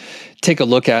to take a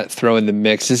look at, throw in the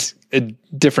mix, is a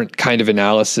different kind of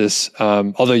analysis.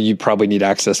 Although you probably need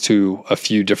access to a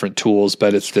few different tools,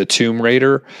 but it's the Tomb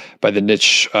Raider by the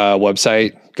Niche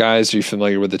website. Guys, are you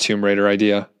familiar with the Tomb Raider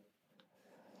idea?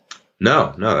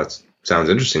 No, that sounds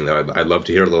interesting though. I'd love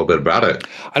to hear a little bit about it.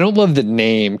 I don't love the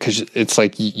name because it's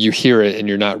like you hear it and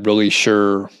you're not really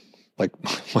sure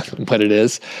what it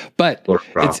is, but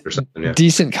it's a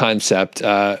decent concept.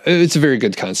 It's a very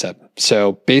good concept.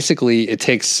 So basically it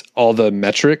takes all the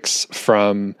metrics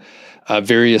from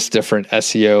various different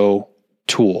SEO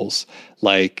tools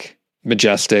like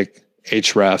Majestic,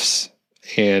 Ahrefs,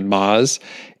 and Moz.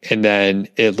 And then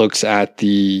it looks at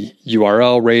the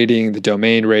URL rating, the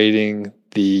domain rating,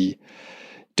 the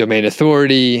domain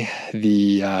authority,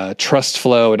 the trust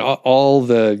flow, and all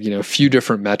the few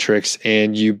different metrics,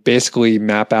 and you basically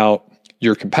map out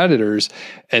your competitors,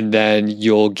 and then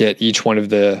you'll get each one of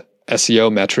the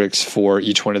SEO metrics for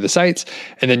each one of the sites,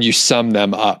 and then you sum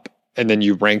them up, and then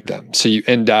you rank them. So you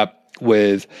end up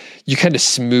with, you kind of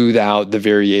smooth out the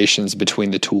variations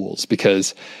between the tools,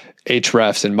 because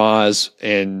Ahrefs and Moz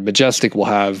and Majestic will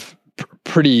have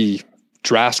pretty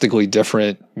drastically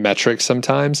different metrics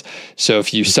sometimes. So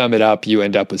if you sum it up, you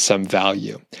end up with some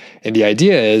value. And the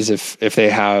idea is if they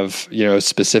have, a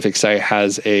specific site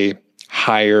has a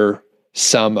higher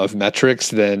sum of metrics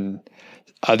than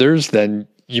others, then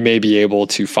you may be able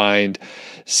to find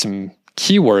some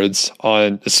keywords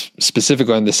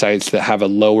specifically on the sites that have a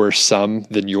lower sum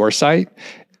than your site,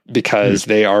 because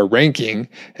they are ranking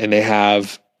and they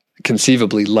have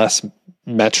conceivably less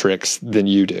metrics than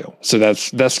you do. So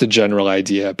that's the general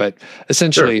idea. But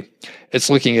essentially, It's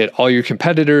looking at all your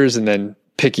competitors and then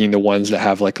picking the ones that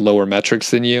have lower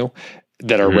metrics than you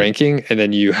that are ranking. And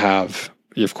then you have,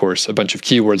 of course, a bunch of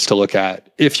keywords to look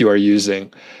at if you are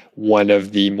using one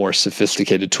of the more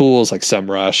sophisticated tools like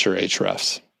SEMrush or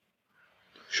Ahrefs.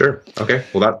 Sure. Okay.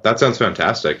 Well, that sounds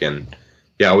fantastic. And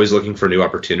yeah, always looking for new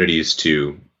opportunities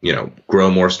to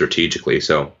grow more strategically.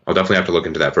 So I'll definitely have to look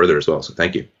into that further as well. So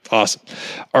thank you. Awesome.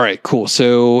 All right, cool.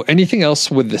 So anything else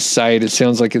with the site? It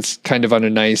sounds like it's kind of on a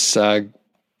nice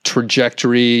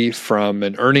trajectory from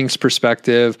an earnings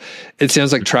perspective. It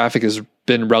sounds like traffic has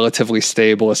been relatively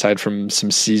stable aside from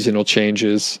some seasonal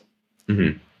changes.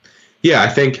 Mm-hmm. Yeah, I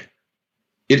think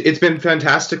it's been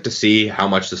fantastic to see how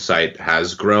much the site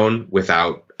has grown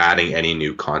without adding any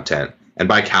new content. And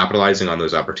by capitalizing on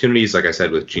those opportunities, like I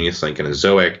said, with Genius Link and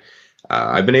Zoic,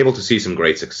 I've been able to see some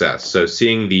great success. So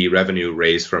seeing the revenue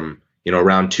raise from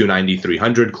around 290,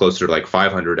 300, closer to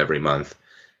 500 every month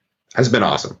has been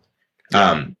awesome.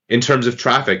 In terms of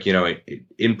traffic,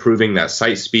 improving that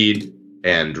site speed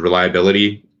and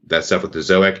reliability, that stuff with the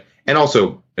Zoic, and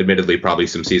also admittedly probably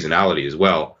some seasonality as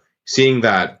well. Seeing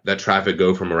that traffic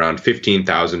go from around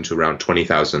 15,000 to around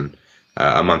 20,000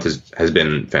 a month has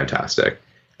been fantastic.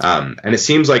 And it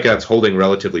seems like that's holding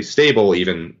relatively stable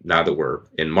even now that we're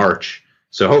in March.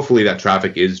 So hopefully that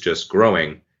traffic is just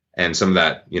growing, and some of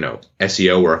that,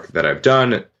 SEO work that I've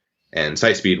done and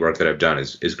site speed work that I've done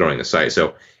is growing the site.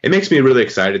 So it makes me really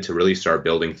excited to really start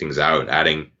building things out,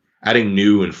 adding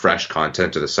new and fresh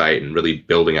content to the site, and really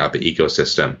building out the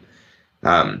ecosystem.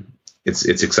 It's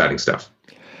exciting stuff.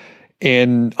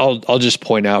 And I'll just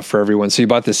point out for everyone. So you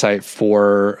bought the site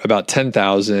for about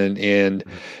 10,000, and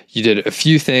you did a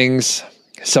few things.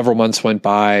 Several months went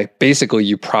by. Basically,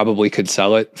 you probably could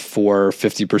sell it for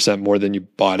 50% more than you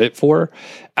bought it for,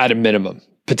 at a minimum.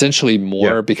 Potentially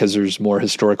more, because there's more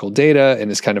historical data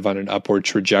and it's kind of on an upward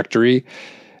trajectory.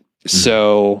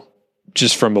 So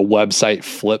just from a website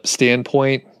flip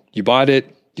standpoint, you bought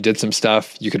it, you did some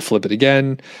stuff, you could flip it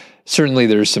again. Certainly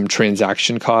there's some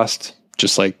transaction cost,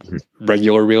 just like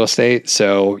regular real estate.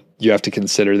 So you have to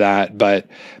consider that. But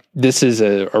this is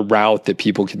a route that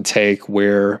people can take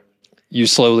where you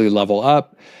slowly level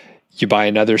up. You buy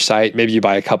another site, maybe you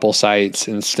buy a couple sites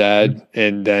instead,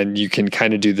 and then you can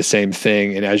kind of do the same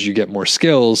thing. And as you get more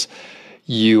skills,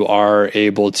 you are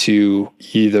able to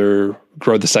either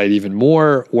grow the site even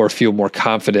more or feel more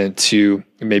confident to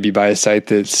maybe buy a site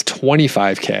that's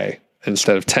 25K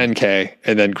instead of 10K,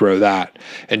 and then grow that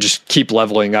and just keep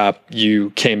leveling up.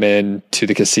 You came in to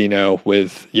the casino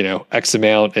with, X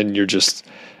amount, and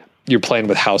you're playing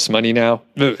with house money now.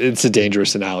 It's a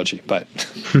dangerous analogy, but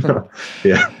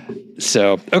yeah.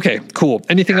 So, okay, cool.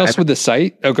 Anything else with the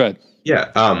site? Oh, good. Yeah.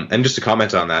 And just to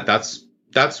comment on that,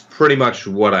 that's pretty much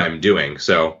what I'm doing.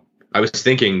 So I was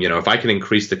thinking, if I can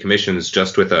increase the commissions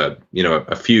just with a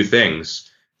few things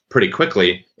pretty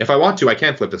quickly, if I want to, I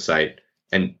can flip the site.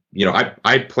 And,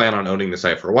 I plan on owning the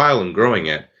site for a while and growing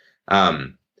it.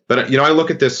 But I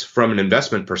look at this from an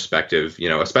investment perspective,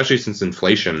 especially since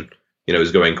inflation,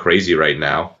 is going crazy right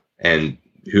now, and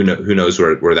who knows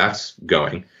where that's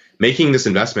going. Making this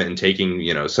investment and taking,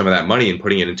 some of that money and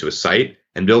putting it into a site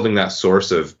and building that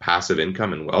source of passive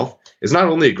income and wealth is not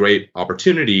only a great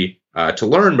opportunity to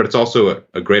learn, but it's also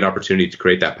a great opportunity to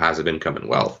create that passive income and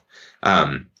wealth,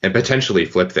 and potentially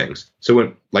flip things.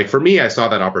 So for me, I saw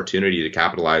that opportunity to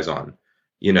capitalize on,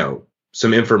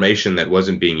 some information that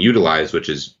wasn't being utilized, which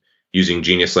is using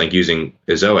GeniusLink, using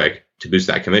Ezoic to boost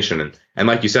that commission. And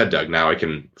like you said, Doug, now I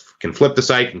can flip the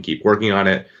site and keep working on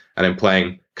it. And I'm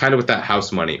playing kind of with that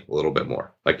house money a little bit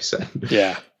more, like you said.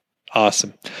 Yeah.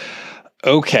 Awesome.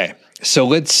 Okay. So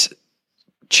let's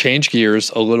change gears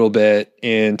a little bit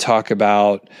and talk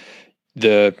about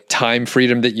the time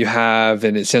freedom that you have.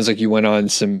 And it sounds like you went on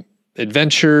some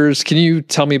adventures. Can you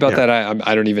tell me about that?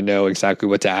 I don't even know exactly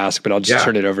what to ask, but I'll just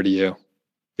turn it over to you.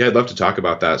 Yeah, I'd love to talk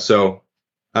about that. So,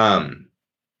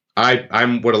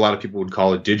 I'm what a lot of people would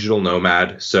call a digital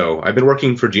nomad. So I've been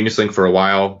working for GeniusLink for a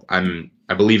while.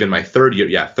 I believe in my third year.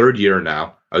 Yeah, third year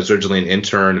now. I was originally an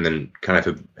intern and then kind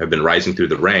of have been rising through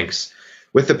the ranks.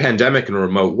 With the pandemic and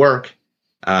remote work,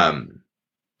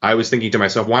 I was thinking to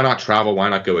myself, why not travel? Why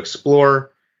not go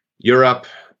explore? Europe,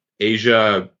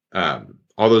 Asia,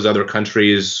 all those other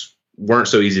countries weren't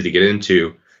so easy to get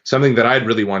into. Something that I'd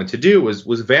really wanted to do was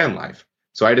van life.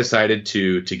 So I decided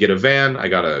to get a van. I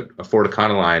got a Ford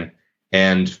Econoline,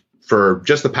 and for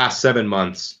just the past 7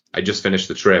 months, I just finished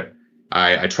the trip.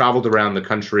 I traveled around the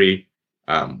country,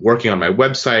 working on my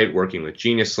website, working with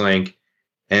GeniusLink,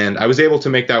 and I was able to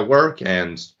make that work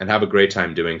and have a great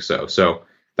time doing so. So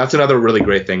that's another really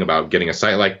great thing about getting a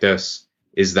site like this,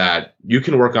 is that you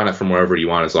can work on it from wherever you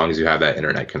want as long as you have that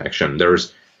internet connection. There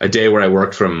was a day where I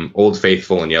worked from Old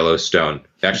Faithful in Yellowstone.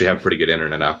 They actually have pretty good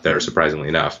internet out there, surprisingly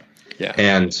enough. Yeah.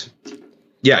 And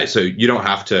so you don't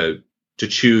have to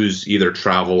choose either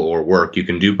travel or work. You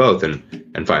can do both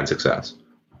and find success.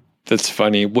 That's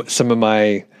funny. Some of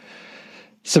my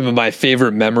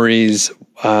favorite memories,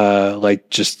 like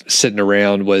just sitting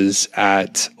around, was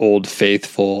at Old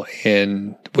Faithful,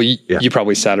 and you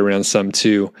probably sat around some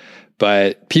too,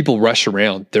 but people rush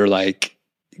around. They're like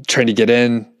trying to get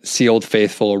in, see Old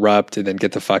Faithful erupt, and then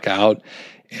get the fuck out.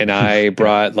 And I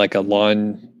brought like a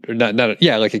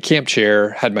like a camp chair,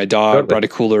 had my dog, brought a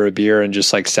cooler of beer, and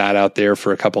just like sat out there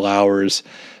for a couple hours,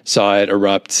 saw it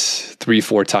erupt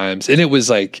 3-4 times. And it was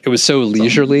so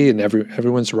leisurely, and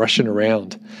everyone's rushing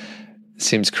around. It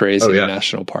seems crazy in a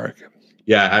national park.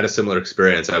 Yeah, I had a similar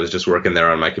experience. I was just working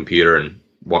there on my computer and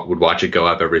would watch it go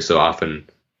up every so often.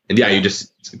 And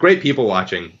it's great people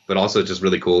watching, but also just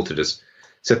really cool to just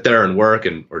sit there and work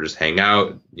or just hang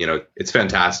out. It's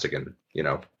fantastic. And,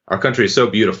 our country is so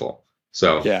beautiful.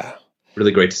 So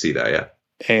really great to see that. Yeah.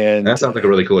 And that sounds like a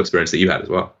really cool experience that you had as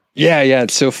well. Yeah. Yeah.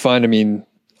 It's so fun. I mean,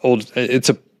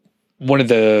 it's one of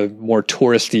the more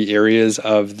touristy areas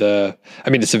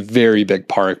it's a very big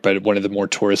park, but one of the more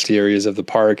touristy areas of the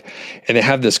park. And they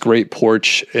have this great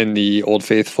porch in the Old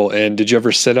Faithful Inn. Did you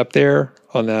ever sit up there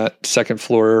on that second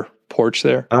floor porch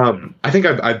there? I think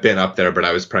I've been up there, but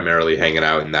I was primarily hanging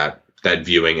out in that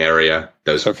viewing area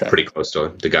that was pretty close to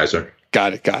the geyser.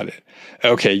 Got it.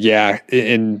 Okay, yeah.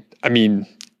 And I mean,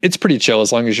 it's pretty chill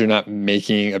as long as you're not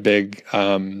making a big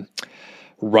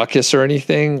ruckus or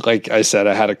anything. Like I said,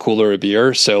 I had a cooler of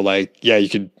beer. So like, yeah, you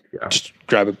could just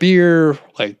grab a beer.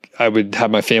 Like I would have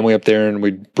my family up there and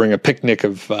we'd bring a picnic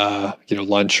of,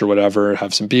 lunch or whatever,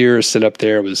 have some beer, sit up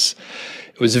there. It was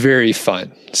very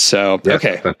fun. So,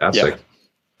 okay. Fantastic. Yeah.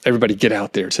 Everybody get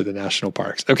out there to the national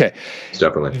parks. Okay.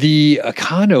 Definitely. The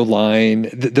Econo line,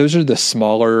 those are the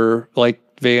smaller like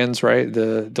vans, right?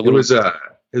 The little...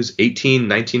 It was 18,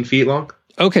 19 feet long.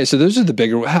 Okay. So those are the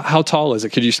bigger. How tall is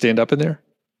it? Could you stand up in there?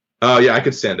 Oh yeah, I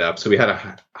could stand up. So we had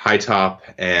a high top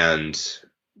and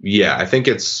I think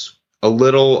it's a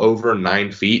little over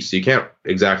 9 feet. So you can't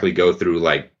exactly go through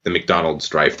like the McDonald's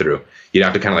drive through. You'd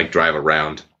have to kind of like drive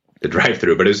around the drive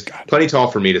through, but it was plenty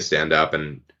tall for me to stand up,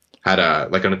 and had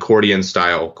an accordion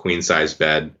style queen size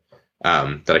bed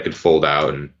that I could fold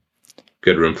out, and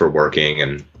good room for working,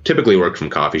 and typically worked from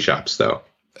coffee shops though.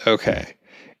 Okay.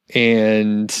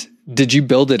 And did you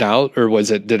build it out, or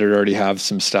did it already have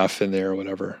some stuff in there or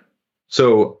whatever?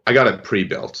 So I got it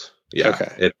pre-built. Yeah.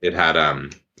 Okay. It had,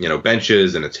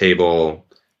 benches and a table,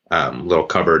 little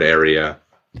cupboard area,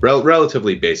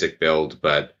 relatively basic build,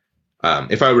 but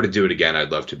if I were to do it again,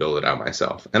 I'd love to build it out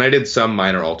myself. And I did some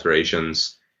minor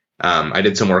alterations. I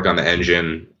did some work on the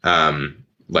engine,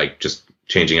 like just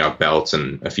changing out belts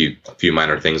and a few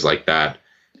minor things like that.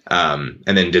 And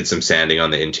then did some sanding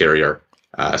on the interior,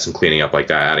 some cleaning up like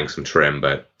that, adding some trim,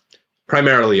 but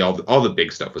primarily all the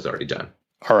big stuff was already done.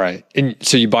 All right. And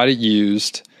so you bought it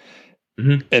used,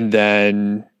 and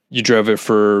then you drove it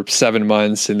for 7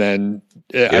 months, and then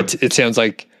it sounds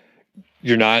like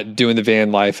you're not doing the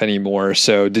van life anymore.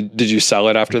 So did you sell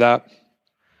it after that?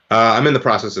 I'm in the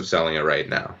process of selling it right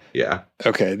now. Yeah.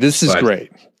 Okay. This is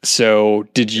great. So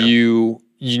did you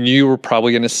knew you were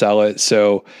probably going to sell it.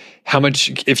 So how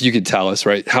much, if you could tell us,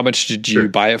 right, how much did you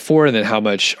buy it for? And then how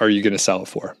much are you going to sell it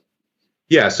for?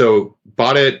 Yeah. So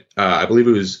bought it, I believe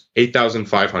it was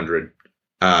 $8,500.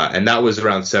 And that was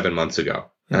around 7 months ago.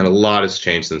 And a lot has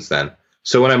changed since then.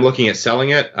 So when I'm looking at selling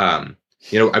it,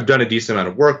 I've done a decent amount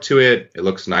of work to it. It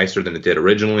looks nicer than it did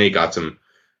originally. Got some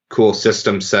cool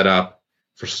systems set up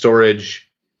for storage.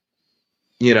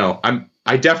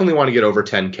 I definitely want to get over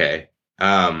 10K.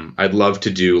 I'd love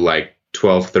to do like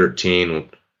 12, 13.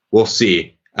 We'll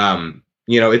see.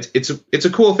 It's a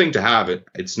cool thing to have.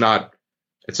 It's not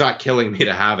killing me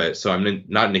to have it. So I'm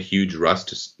not in a huge rush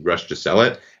to sell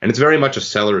it. And it's very much a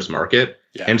seller's market.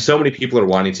 Yeah. And so many people are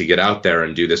wanting to get out there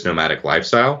and do this nomadic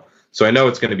lifestyle. So I know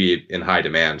it's going to be in high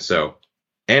demand. So,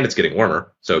 and it's getting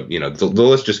warmer. So, the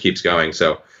list just keeps going.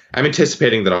 So I'm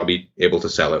anticipating that I'll be able to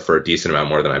sell it for a decent amount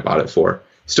more than I bought it for.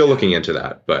 Still looking into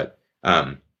that, but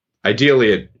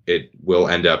ideally it will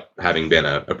end up having been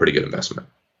a pretty good investment.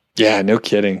 Yeah, no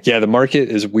kidding. Yeah, the market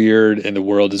is weird and the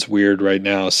world is weird right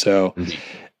now. So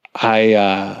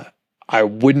I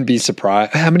wouldn't be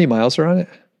surprised. How many miles are on it?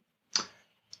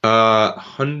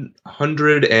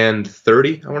 130.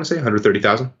 I want to say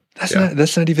 130,000.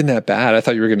 That's not even that bad. I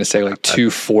thought you were going to say like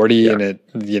 240 and it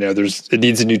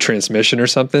needs a new transmission or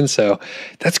something. So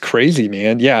that's crazy,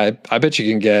 man. Yeah. I bet you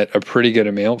can get a pretty good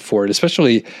amount for it,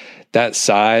 especially that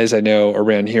size. I know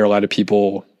around here, a lot of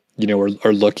people,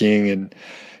 are looking, and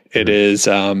it is,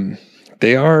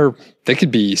 they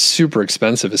could be super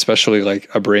expensive, especially like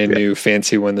a brand new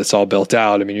fancy one that's all built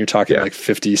out. I mean, you're talking like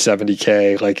 50,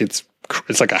 70K, like it's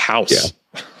like a house.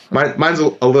 Yeah. Mine's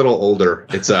a little older.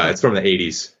 It's from the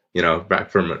 80s, back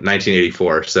from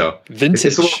 1984. So vintage.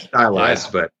 It's a little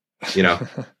stylized, but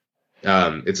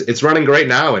it's running great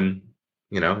now. And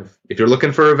if you're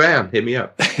looking for a van, hit me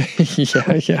up.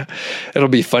 Yeah. It'll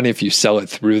be funny if you sell it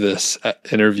through this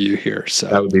interview here. So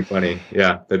that would be funny.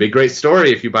 Yeah, that'd be a great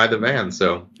story if you buy the van.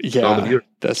 So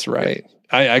that's right.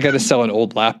 I got to sell an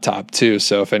old laptop too.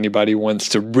 So if anybody wants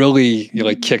to really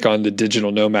kick on the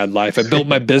digital nomad life, I built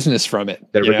my business from it.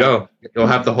 There we go. You'll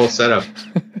have the whole setup.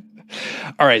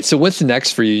 All right. So what's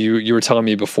next for you? You were telling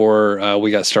me before we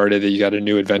got started that you got a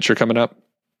new adventure coming up.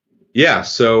 Yeah.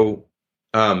 So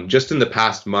just in the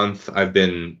past month, I've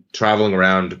been traveling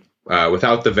around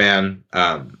without the van.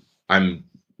 I'm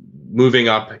moving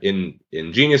up in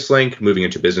Genius Link, moving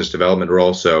into business development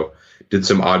role. So did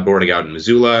some onboarding out in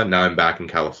Missoula. Now I'm back in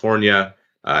California,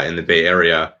 in the Bay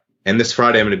Area. And this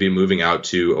Friday, I'm going to be moving out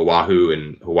to Oahu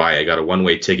in Hawaii. I got a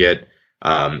one-way ticket,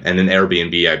 and an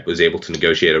Airbnb. I was able to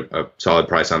negotiate a solid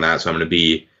price on that. So I'm going to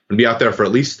be out there for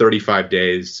at least 35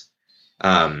 days.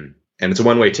 And it's a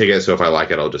one-way ticket. So if I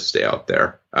like it, I'll just stay out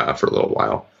there for a little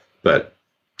while. But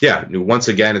yeah, once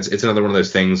again, it's another one of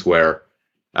those things where,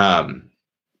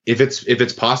 if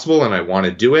it's possible and I want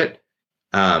to do it,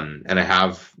 and I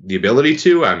have the ability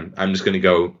to, I'm just going to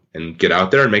go and get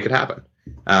out there and make it happen.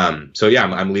 So yeah,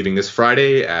 I'm leaving this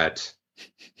Friday at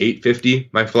 8:50.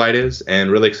 My flight is,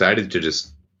 and really excited to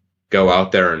just go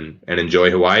out there and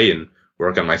enjoy Hawaii and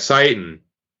work on my site and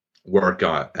work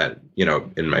on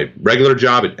in my regular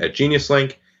job at Genius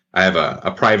Link. I have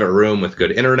a private room with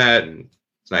good internet and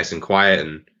it's nice and quiet,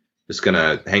 and just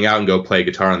gonna hang out and go play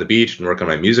guitar on the beach and work on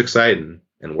my music site and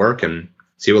work and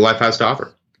see what life has to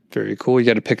offer. Very cool. You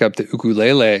got to pick up the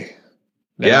ukulele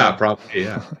now. Yeah, probably.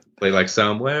 Yeah, play like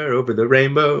Somewhere Over the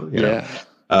Rainbow. You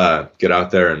know, get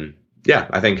out there and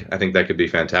I think that could be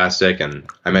fantastic, and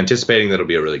I'm anticipating that'll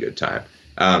be a really good time.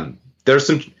 There's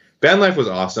some van life was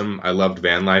awesome. I loved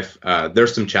van life.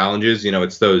 There's some challenges.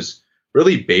 It's those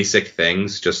really basic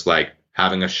things, just like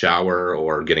having a shower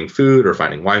or getting food or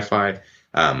finding Wi-Fi.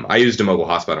 I used a mobile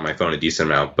hotspot on my phone a decent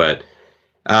amount, but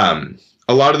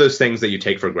a lot of those things that you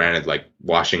take for granted, like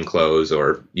washing clothes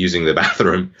or using the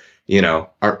bathroom,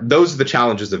 those are the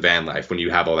challenges of van life when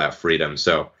you have all that freedom.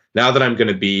 So now that I'm going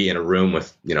to be in a room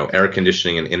with, air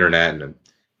conditioning and internet and a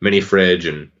mini fridge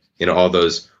and, all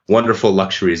those wonderful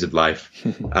luxuries of life,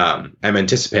 I'm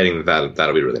anticipating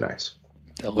that'll be really nice.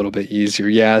 A little bit easier.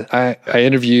 Yeah. I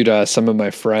interviewed some of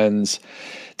my friends.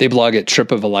 They blog at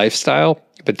Trip of a Lifestyle,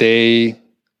 but they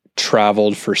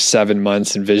traveled for 7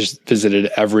 months and visited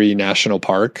every national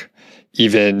park,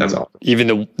 even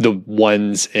the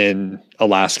ones in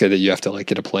Alaska that you have to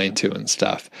get a plane to and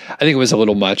stuff. I think it was a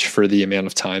little much for the amount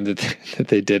of time that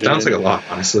they did. Sounds like a lot,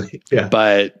 honestly. Yeah.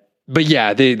 But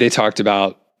yeah, they talked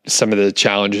about some of the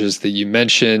challenges that you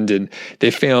mentioned, and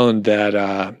they found that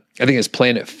I think it's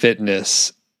Planet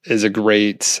Fitness is a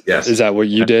great. Yes. Is that what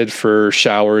you did for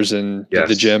showers and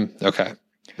the gym? Okay.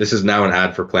 This is now an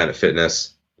ad for Planet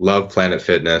Fitness. Love Planet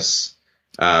Fitness.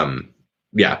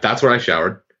 That's where I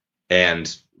showered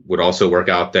and would also work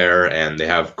out there, and they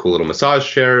have cool little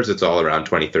massage chairs. It's all around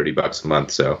 $20-$30 a month.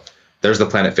 So there's the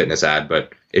Planet Fitness ad.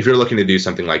 But if you're looking to do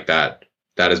something like that,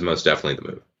 that is most definitely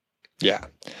the move. Yeah.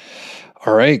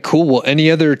 All right, cool. Well, any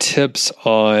other tips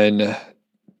on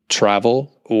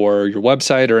travel or your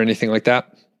website or anything like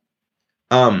that?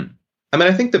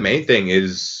 I think the main thing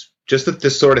is just that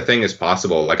this sort of thing is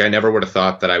possible. Like, I never would have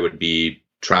thought that I would be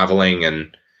traveling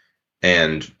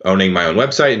and owning my own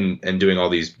website and doing all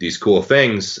these cool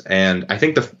things. And I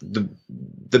think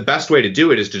the best way to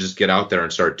do it is to just get out there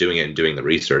and start doing it and doing the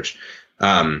research.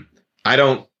 I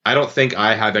don't think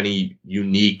I have any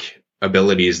unique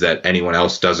abilities that anyone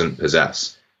else doesn't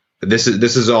possess. This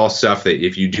is all stuff that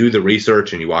if you do the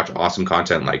research and you watch awesome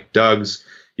content like Doug's,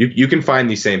 you can find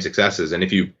these same successes. And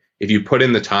if you put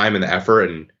in the time and the effort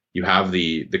and you have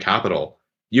the capital,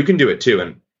 you can do it too.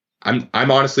 And I'm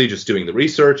honestly just doing the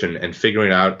research and figuring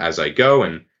it out as I go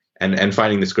and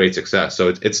finding this great success. So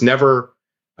it's never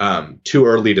too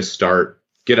early to start.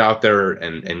 Get out there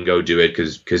and go do it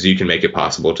because you can make it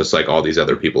possible, just like all these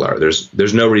other people are.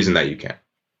 There's no reason that you can't.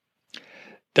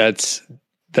 That's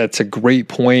a great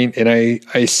point. And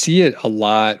I see it a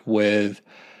lot with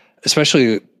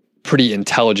especially pretty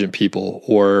intelligent people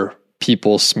or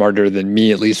people smarter than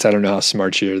me. At least I don't know how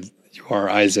smart you are,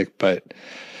 Isaac, but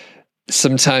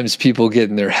sometimes people get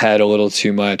in their head a little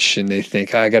too much and they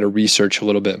think, I got to research a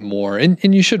little bit more.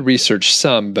 And you should research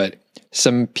some, but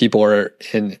some people are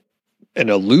in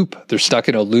a loop. They're stuck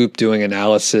in a loop doing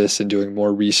analysis and doing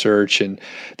more research, and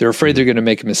they're afraid they're going to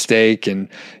make a mistake. And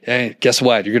guess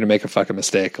what? You're going to make a fucking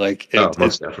mistake.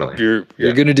 Most definitely.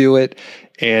 You're going to do it.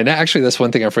 And actually, that's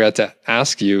one thing I forgot to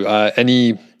ask you.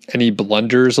 Any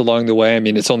blunders along the way? I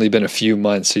mean, it's only been a few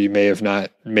months, so you may have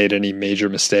not made any major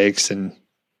mistakes, and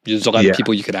there's a lot of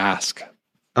people you could ask.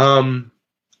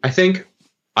 I think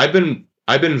I've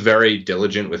been very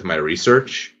diligent with my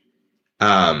research.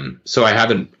 So I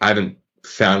haven't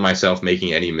found myself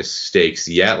making any mistakes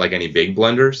yet, like any big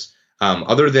blunders.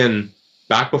 Other than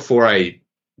back before I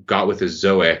got with the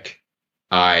Zoic,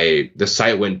 the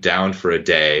site went down for a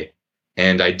day,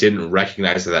 and I didn't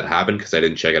recognize that happened because I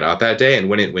didn't check it out that day. And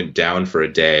when it went down for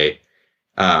a day,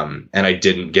 and I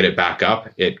didn't get it back up,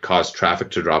 it caused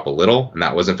traffic to drop a little, and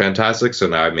that wasn't fantastic. So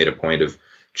now I've made a point of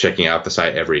checking out the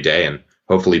site every day and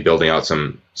hopefully building out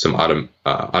some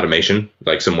automation,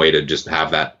 like some way to just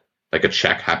have that, like a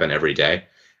check happen every day.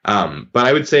 But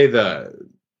I would say the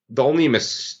only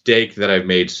mistake that I've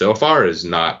made so far is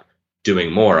not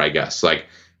doing more, I guess. Like,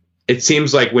 it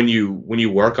seems like when you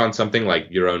work on something like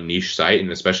your own niche site, and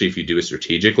especially if you do it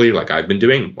strategically, like I've been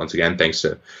doing, once again, thanks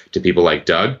to people like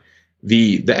Doug,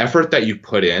 the effort that you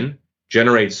put in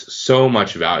generates so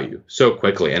much value so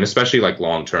quickly, and especially like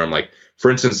long term. Like for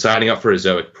instance, signing up for a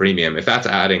Zoic Premium, if that's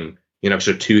adding an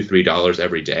extra $2-3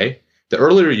 every day, the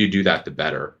earlier you do that, the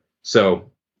better.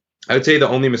 So I would say the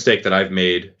only mistake that I've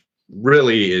made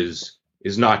really is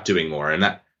not doing more. And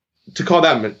that, to call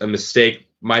that a mistake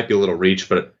might be a little reach,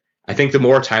 but I think the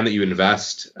more time that you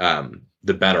invest,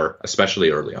 the better,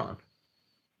 especially early on.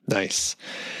 Nice.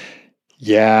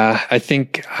 Yeah, I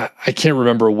think I can't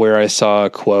remember where I saw a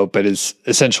quote, but it's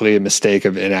essentially a mistake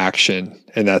of inaction.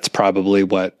 And that's probably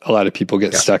what a lot of people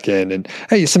get stuck in. And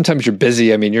hey, sometimes you're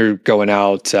busy. I mean, you're going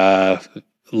out,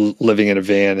 living in a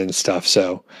van and stuff.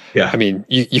 So, I mean,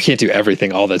 you can't do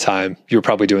everything all the time. You're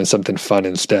probably doing something fun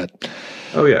instead.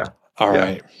 Oh, yeah. All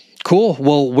right. Cool.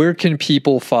 Well, where can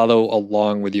people follow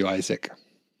along with you, Isaac?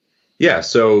 Yeah,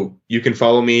 so you can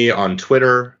follow me on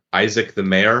Twitter, Isaac the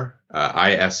Mayor.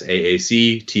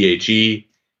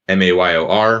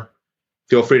 ISAACTHEMAYOR.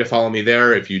 Feel free to follow me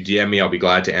there. If you DM me, I'll be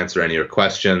glad to answer any of your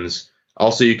questions.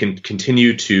 Also, you can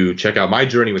continue to check out my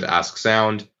journey with Ask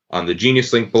Sound on the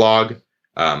Genius Link blog.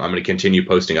 I'm going to continue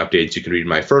posting updates. You can read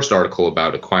my first article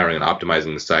about acquiring and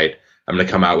optimizing the site. I'm going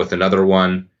to come out with another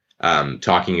one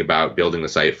talking about building the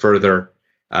site further.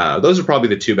 Those are probably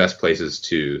the two best places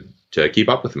to keep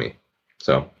up with me.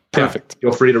 So perfect.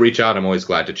 Feel free to reach out. I'm always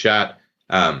glad to chat.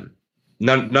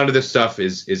 None of this stuff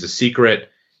is a secret.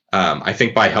 I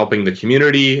think by helping the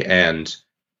community and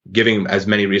giving as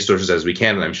many resources as we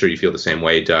can, and I'm sure you feel the same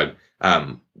way, Doug,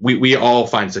 we all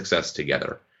find success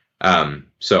together.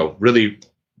 So really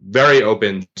very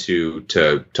open to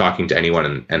talking to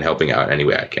anyone and helping out any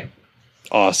way I can.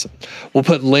 Awesome. We'll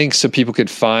put links so people could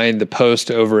find the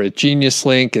post over at Genius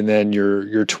Link and then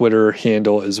your Twitter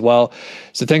handle as well.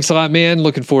 So thanks a lot, man.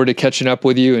 Looking forward to catching up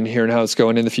with you and hearing how it's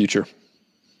going in the future.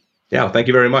 Yeah, well, thank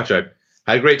you very much. I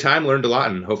had a great time, learned a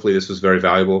lot, and hopefully this was very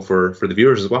valuable for the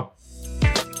viewers as well.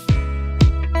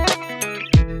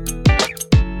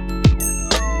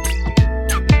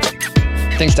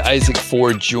 Thanks to Isaac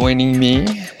for joining me,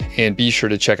 and be sure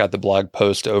to check out the blog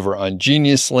post over on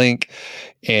Genius Link.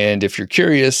 And if you're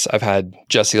curious, I've had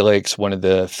Jesse Lakes, one of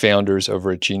the founders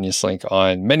over at Genius Link,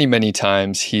 on many, many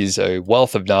times. He's a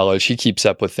wealth of knowledge. He keeps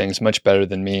up with things much better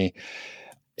than me.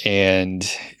 And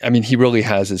I mean, he really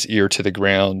has his ear to the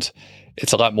ground.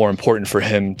 It's a lot more important for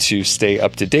him to stay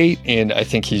up to date. And I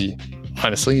think he's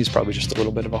probably just a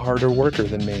little bit of a harder worker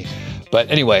than me.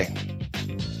 But anyway,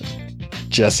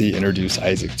 Jesse introduced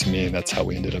Isaac to me, and that's how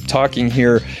we ended up talking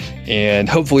here. And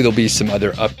hopefully there'll be some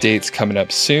other updates coming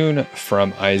up soon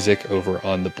from Isaac over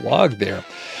on the blog there.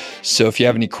 So if you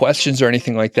have any questions or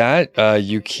anything like that,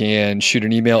 you can shoot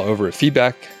an email over at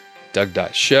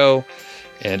feedback@doug.show.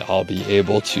 And I'll be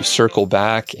able to circle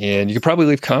back, and you can probably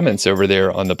leave comments over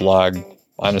there on the blog.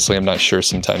 Honestly, I'm not sure.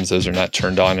 Sometimes those are not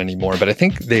turned on anymore, but I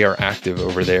think they are active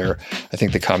over there. I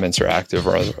think the comments are active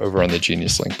over on the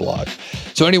Genius Link blog.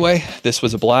 So anyway, this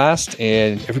was a blast,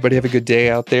 and everybody have a good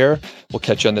day out there. We'll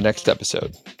catch you on the next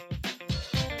episode.